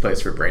safe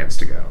place for brands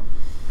to go?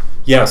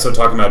 Yeah, so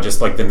talking about just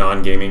like the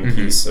non-gaming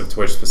piece of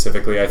Twitch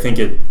specifically, I think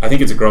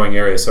it's a growing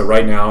area. So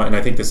right now, and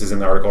I think this is in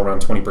the article,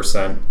 around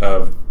 20%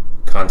 of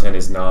content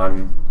is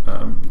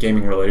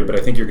non-gaming related, but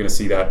I think you're going to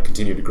see that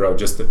continue to grow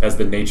just as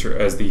the nature,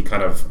 as the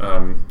kind of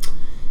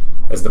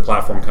as the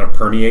platform kind of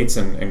permeates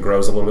and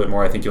grows a little bit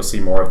more. I think you'll see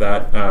more of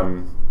that.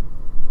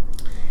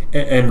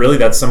 And really,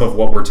 that's some of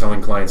what we're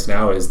telling clients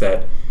now, is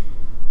that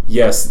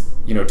yes,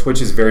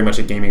 Twitch is very much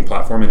a gaming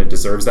platform and it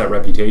deserves that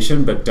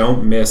reputation, but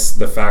don't miss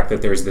the fact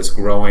that there's this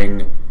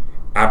growing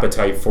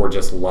appetite for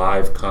just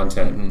live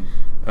content.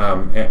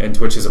 And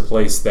Twitch is a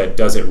place that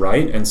does it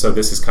right. And so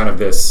this is kind of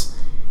this,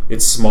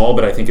 it's small,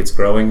 but I think it's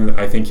growing.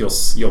 I think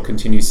you'll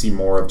continue to see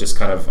more of just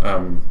kind of,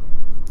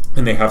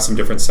 and they have some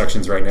different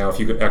sections right now. If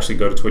you actually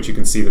go to Twitch, you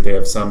can see that they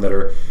have some that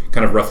are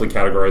kind of roughly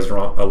categorized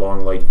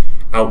along like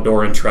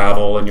outdoor and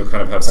travel, and you'll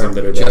kind of have some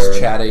that are just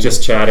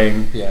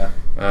chatting.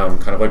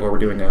 Kind of like what we're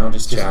doing now,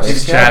 just chatting.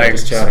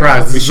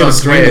 Surprise! We should have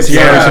streamed this.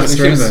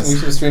 We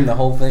should have streamed the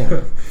whole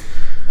thing.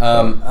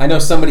 I know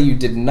somebody you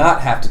did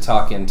not have to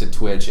talk into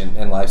Twitch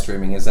and live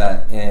streaming is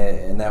that,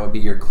 and that would be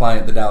your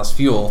client, the Dallas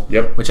Fuel.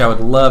 Which I would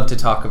love to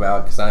talk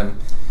about, because I'm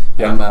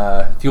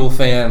a Fuel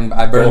fan.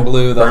 I burn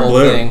blue, the whole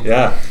thing.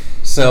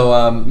 So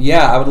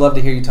I would love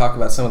to hear you talk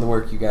about some of the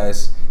work you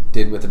guys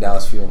did with the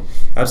Dallas Fuel.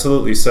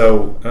 Absolutely.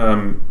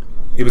 So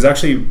it was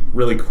actually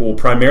really cool.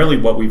 Primarily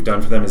what we've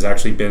done for them has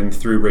actually been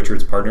through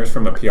Richards Partners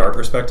from a PR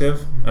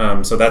perspective.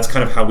 So that's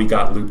kind of how we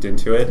got looped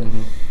into it.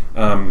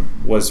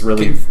 Was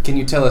really... Can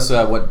you tell us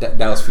what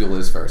Dallas Fuel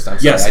is first? I'm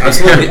sorry. Yes,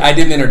 absolutely. I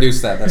didn't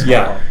introduce that. That's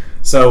my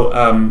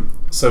fault.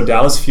 So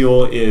Dallas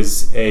Fuel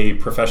is a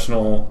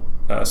professional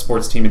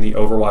sports team in the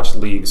Overwatch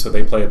League. So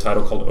they play a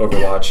title called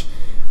Overwatch.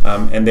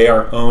 And they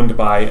are owned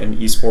by an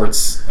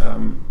esports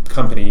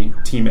company,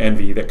 Team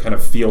Envy, that kind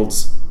of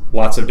fields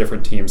lots of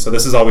different teams. So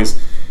this is always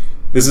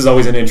this is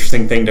always an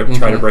interesting thing to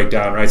try to break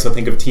down, right? So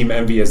think of Team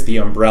Envy as the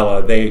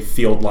umbrella. They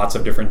field lots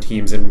of different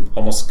teams in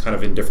almost kind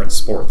of in different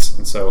sports.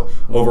 And so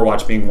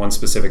Overwatch being one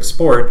specific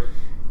sport,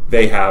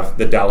 they have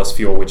the Dallas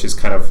Fuel, which is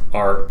kind of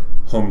our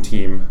home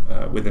team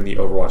within the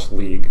Overwatch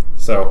League.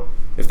 So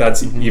if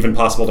that's even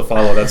possible to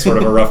follow, that's sort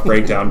of a rough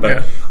breakdown.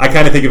 But I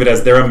kind of think of it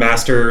as they're a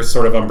master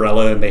sort of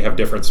umbrella, and they have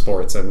different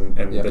sports. And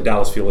the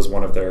Dallas Fuel is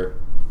one of their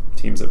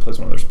teams that plays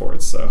one of their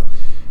sports. So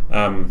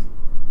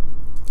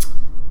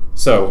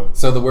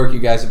the work you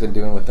guys have been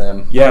doing with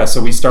them. Yeah,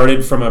 so we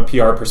started from a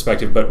PR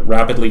perspective, but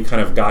rapidly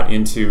kind of got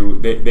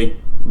into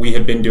we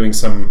had been doing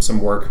some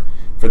work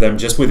for them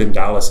just within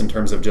Dallas in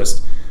terms of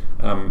just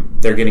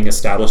they're getting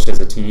established as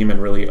a team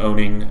and really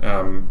owning,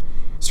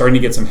 starting to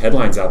get some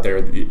headlines out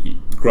there,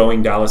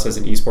 growing Dallas as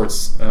an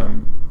esports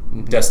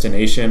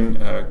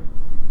destination,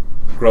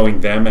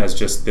 growing them as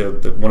just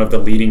the one of the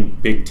leading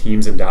big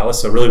teams in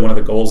Dallas. So really one of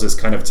the goals is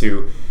kind of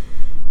to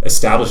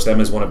establish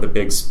them as one of the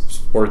big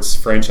sports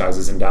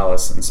franchises in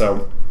Dallas. And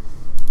so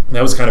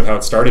that was kind of how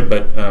it started,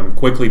 but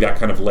quickly that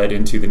kind of led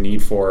into the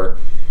need for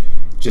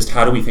just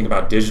how do we think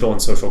about digital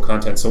and social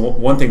content. So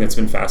one thing that's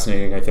been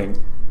fascinating, I think,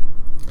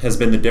 has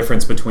been the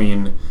difference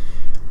between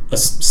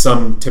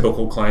some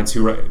typical clients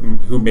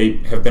who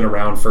may have been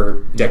around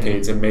for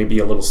decades and may be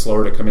a little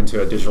slower to come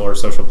into a digital or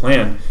social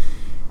plan.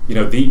 You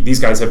know, these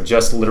guys have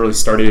just literally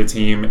started a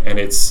team, and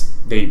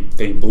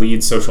they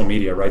bleed social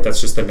media, right?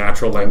 That's just the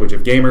natural language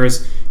of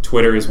gamers.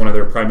 Twitter is one of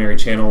their primary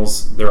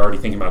channels. They're already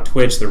thinking about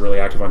Twitch. They're really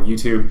active on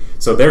YouTube.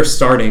 So they're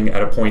starting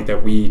at a point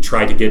that we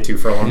tried to get to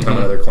for a long time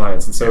with other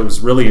clients. And so it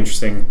was really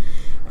interesting.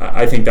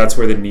 I think that's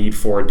where the need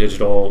for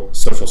digital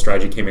social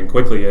strategy came in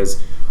quickly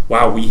is,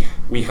 wow,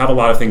 we have a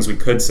lot of things we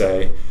could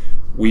say.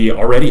 We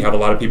already have a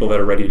lot of people that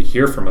are ready to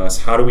hear from us.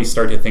 How do we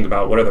start to think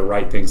about what are the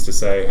right things to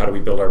say? How do we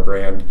build our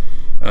brand?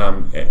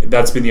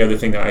 That's been the other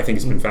thing that I think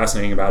has been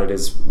fascinating about it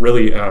is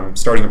really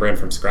starting a brand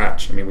from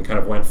scratch. I mean, we kind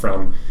of went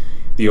from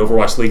the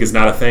Overwatch League is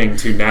not a thing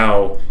to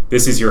now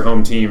this is your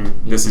home team.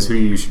 This is who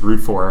you should root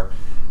for.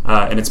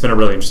 And it's been a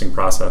really interesting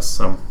process.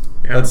 So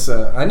that's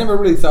I never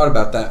really thought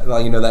about that.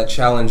 That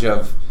challenge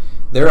of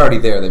they're already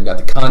there. They've got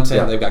the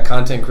content. They've got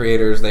content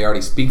creators. They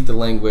already speak the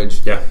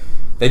language. Yeah.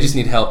 They just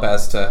need help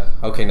as to,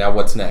 okay, now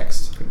what's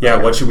next? Yeah,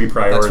 what should we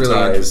prioritize? That's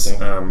really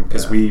interesting.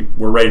 Because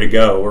we're ready to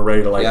go. We're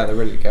ready to they're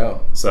ready to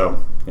go.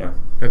 So, yeah.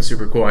 That's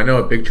super cool. I know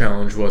a big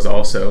challenge was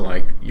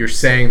also, you're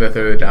saying that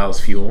they're the Dallas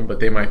Fuel, but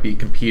they might be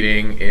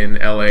competing in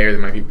LA or they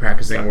might be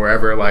practicing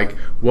wherever.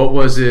 What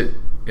was it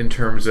in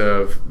terms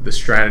of the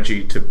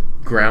strategy to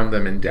ground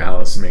them in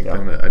Dallas and make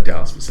them a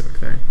Dallas-specific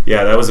thing?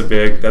 Yeah, that's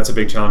a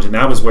big challenge. And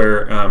that was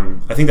where,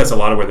 I think that's a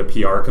lot of where the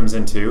PR comes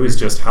in too, is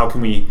just how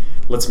can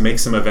let's make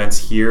some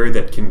events here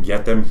that can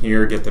get them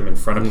here, get them in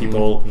front of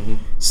people,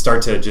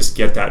 start to just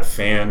get that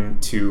fan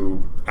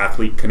to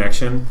athlete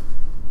connection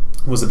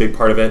was a big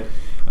part of it.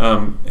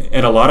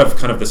 And a lot of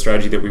kind of the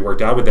strategy that we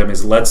worked out with them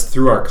is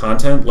through our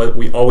content,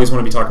 we always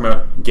want to be talking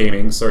about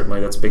gaming,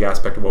 certainly that's a big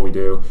aspect of what we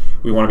do.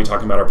 We want to be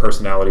talking about our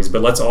personalities,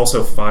 but let's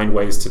also find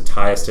ways to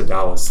tie us to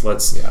Dallas.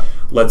 Let's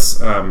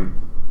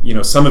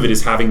some of it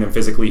is having them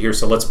physically here,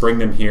 so let's bring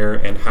them here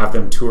and have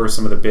them tour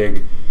some of the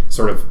big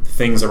sort of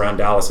things around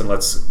Dallas, and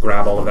let's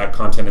grab all of that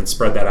content and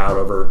spread that out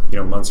over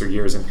months or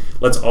years, and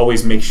let's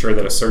always make sure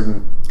that a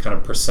certain kind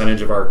of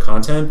percentage of our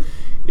content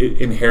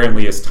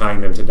inherently is tying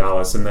them to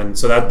Dallas. And then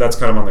so that's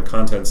kind of on the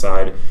content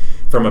side.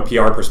 From a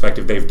PR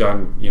perspective, they've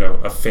done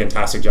a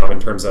fantastic job in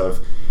terms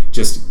of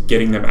just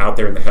getting them out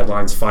there in the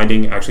headlines,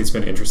 actually it's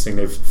been interesting,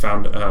 they've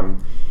found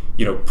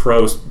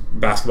pro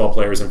basketball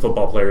players and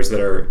football players that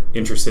are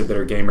interested, that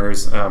are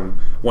gamers.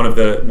 One of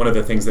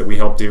the things that we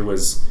helped do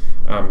was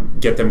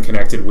get them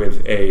connected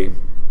with a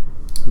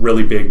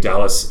really big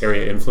Dallas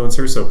area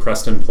influencer. So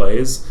Preston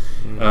Plays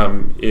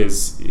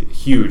is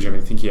huge. I mean,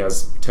 I think he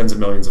has tens of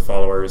millions of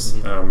followers,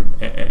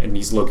 and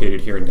he's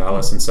located here in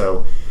Dallas. And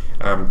so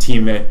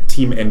Team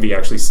Envy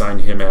actually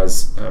signed him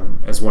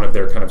as one of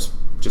their kind of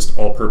just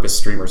all-purpose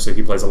streamers. So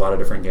he plays a lot of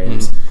different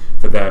games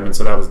for them, and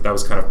so that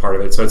was kind of part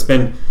of it. So it's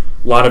been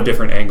a lot of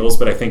different angles,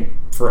 but I think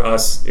for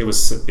us it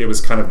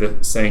was kind of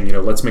the saying,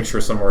 let's make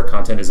sure some of our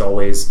content is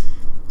always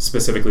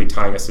specifically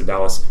tying us to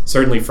Dallas,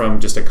 certainly from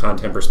just a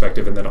content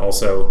perspective, and then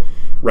also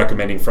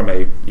recommending from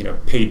a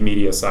paid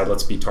media side.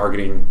 Let's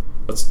target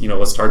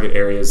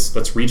areas.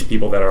 Let's reach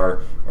people that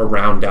are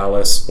around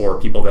Dallas, or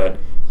people that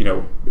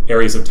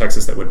areas of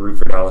Texas that would root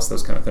for Dallas.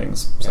 Those kind of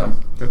things. So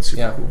that's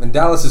super cool. And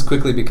Dallas is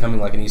quickly becoming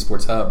like an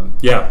esports hub.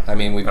 Yeah, I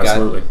mean we've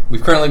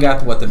currently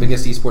got the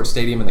biggest esports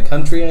stadium in the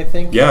country, I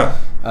think. Yeah.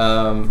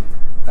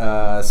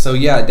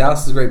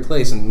 Dallas is a great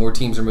place, and more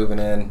teams are moving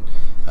in.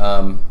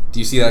 Do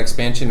you see that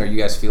expansion? Are you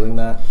guys feeling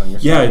that on your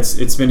side? Yeah,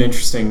 it's been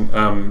interesting.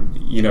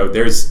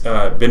 There's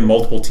been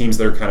multiple teams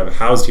that are kind of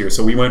housed here.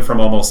 So we went from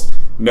almost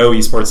no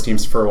esports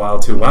teams for a while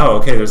to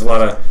there's a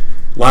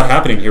lot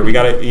happening here. We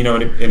got to,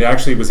 and it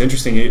actually was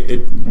interesting.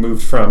 It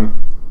moved from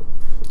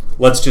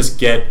let's just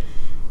get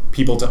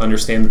people to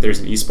understand that there's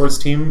an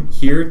esports team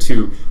here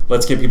to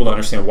let's get people to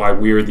understand why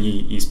we're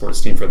the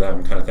esports team for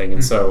them, kind of thing.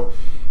 And so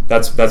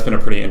that's been a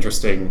pretty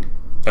interesting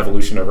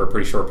evolution over a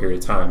pretty short period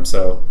of time.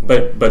 So,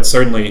 but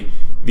certainly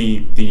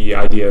the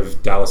idea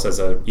of Dallas as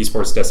a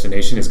esports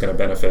destination is going to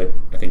benefit,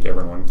 I think,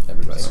 everybody.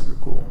 That's super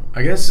cool.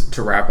 I guess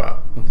to wrap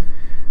up,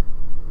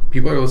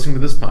 people are listening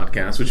to this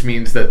podcast, which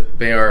means that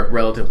they are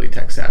relatively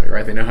tech savvy,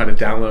 right? They know how to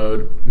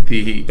download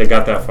they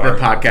got that far. the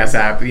podcast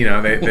app. You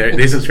know,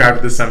 they subscribe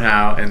to this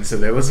somehow, and so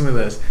they listen to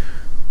this.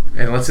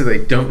 And let's say they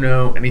don't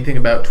know anything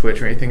about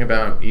Twitch or anything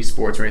about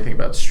esports or anything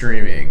about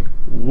streaming.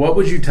 What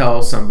would you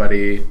tell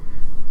somebody?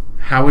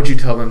 How would you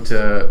tell them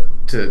to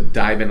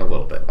dive in a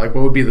little bit? Like,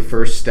 what would be the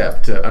first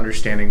step to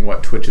understanding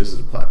what Twitch is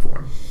as a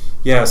platform?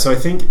 Yeah, so I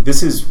think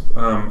this is,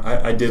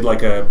 I did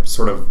like a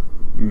sort of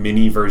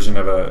mini version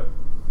of a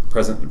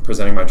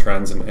presenting my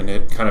trends, and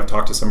it kind of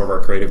talked to some of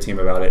our creative team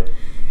about it.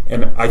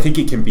 And I think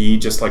it can be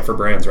just like for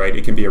brands, right?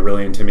 It can be a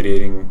really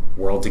intimidating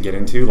world to get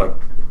into, like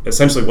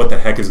essentially what the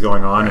heck is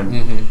going on.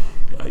 And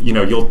you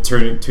know, you'll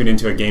tune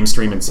into a game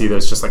stream and see that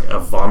it's just like a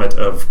vomit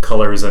of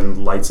colors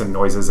and lights and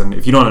noises. And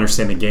if you don't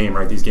understand the game,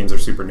 right, these games are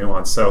super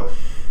nuanced. So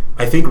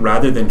I think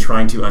rather than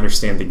trying to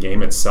understand the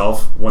game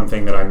itself, one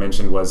thing that I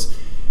mentioned was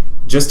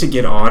just to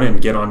get on and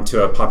get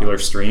onto a popular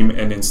stream,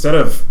 and instead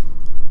of,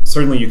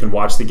 certainly you can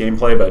watch the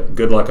gameplay, but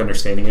good luck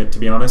understanding it, to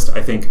be honest.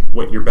 I think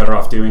what you're better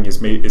off doing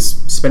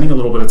is spending a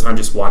little bit of time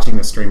just watching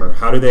the streamer.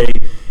 How do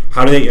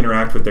they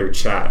interact with their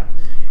chat?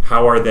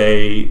 How are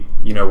they,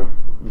 you know,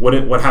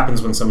 what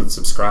happens when someone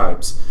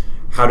subscribes?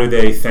 How do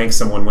they thank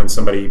someone when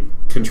somebody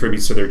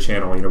contributes to their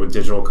channel, you know, with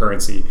digital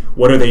currency?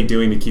 What are they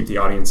doing to keep the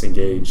audience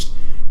engaged?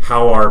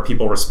 How are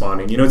people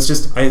responding? You know,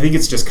 I think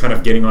it's just kind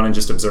of getting on and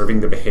just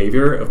observing the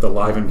behavior of the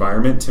live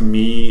environment, to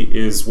me,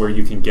 is where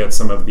you can get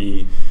some of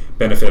the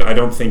benefit. I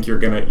don't think you're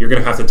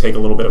gonna have to take a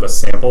little bit of a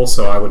sample.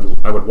 So I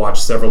would watch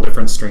several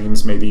different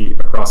streams, maybe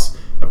across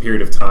a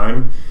period of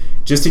time,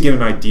 just to get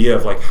an idea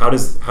of like how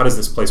does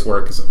this place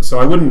work. So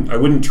I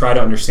wouldn't try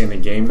to understand the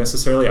game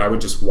necessarily. I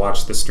would just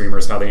watch the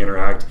streamers, how they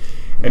interact,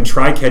 and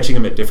try catching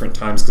them at different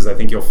times, because I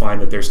think you'll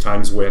find that there's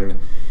times when,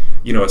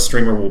 you know, a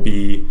streamer will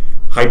be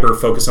hyper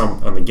focused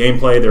on the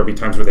gameplay. There'll be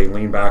times where they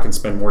lean back and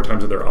spend more time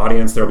with their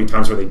audience. There'll be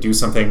times where they do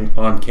something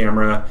on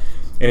camera,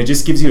 and it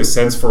just gives you a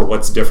sense for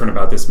what's different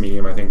about this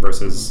medium, I think,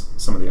 versus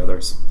some of the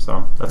others.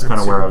 So that's kind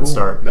of where I would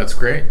start. That's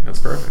great. That's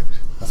perfect.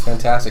 That's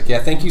fantastic.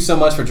 Yeah, thank you so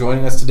much for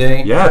joining us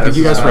today. Yeah, thank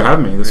you guys for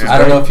having me. This was I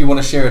don't know if you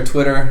want to share a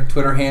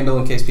Twitter handle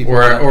in case people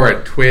or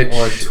a Twitch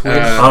Twitch.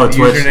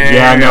 Username.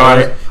 Yeah,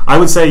 no, I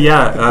would say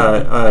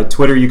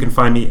Twitter. You can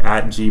find me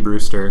at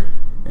GBrewster,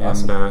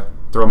 and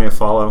throw me a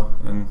follow,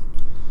 and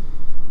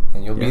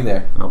you'll be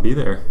there. And I'll be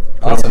there.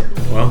 Awesome.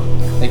 Well,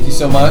 thank you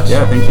so much.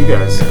 Yeah, thank you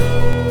guys.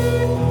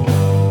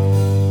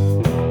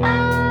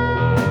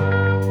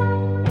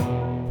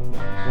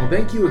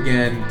 Thank you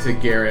again to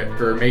Garrett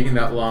for making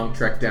that long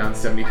trek down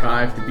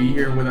 75 to be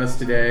here with us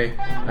today.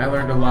 I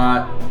learned a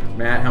lot.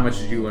 Matt, how much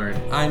did you learn?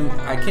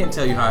 I can't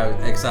tell you how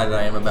excited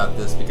I am about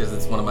this, because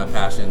it's one of my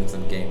passions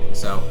in gaming.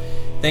 So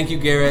thank you,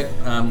 Garrett.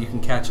 You can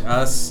catch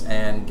us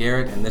and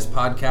Garrett and this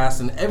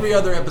podcast and every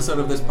other episode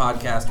of this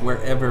podcast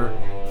wherever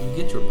you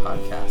get your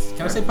podcast.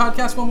 Can I say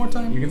podcast one more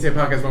time? You can say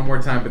podcast one more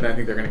time, but then I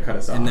think they're going to cut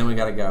us off. And then we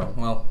got to go.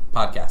 Well,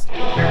 podcast.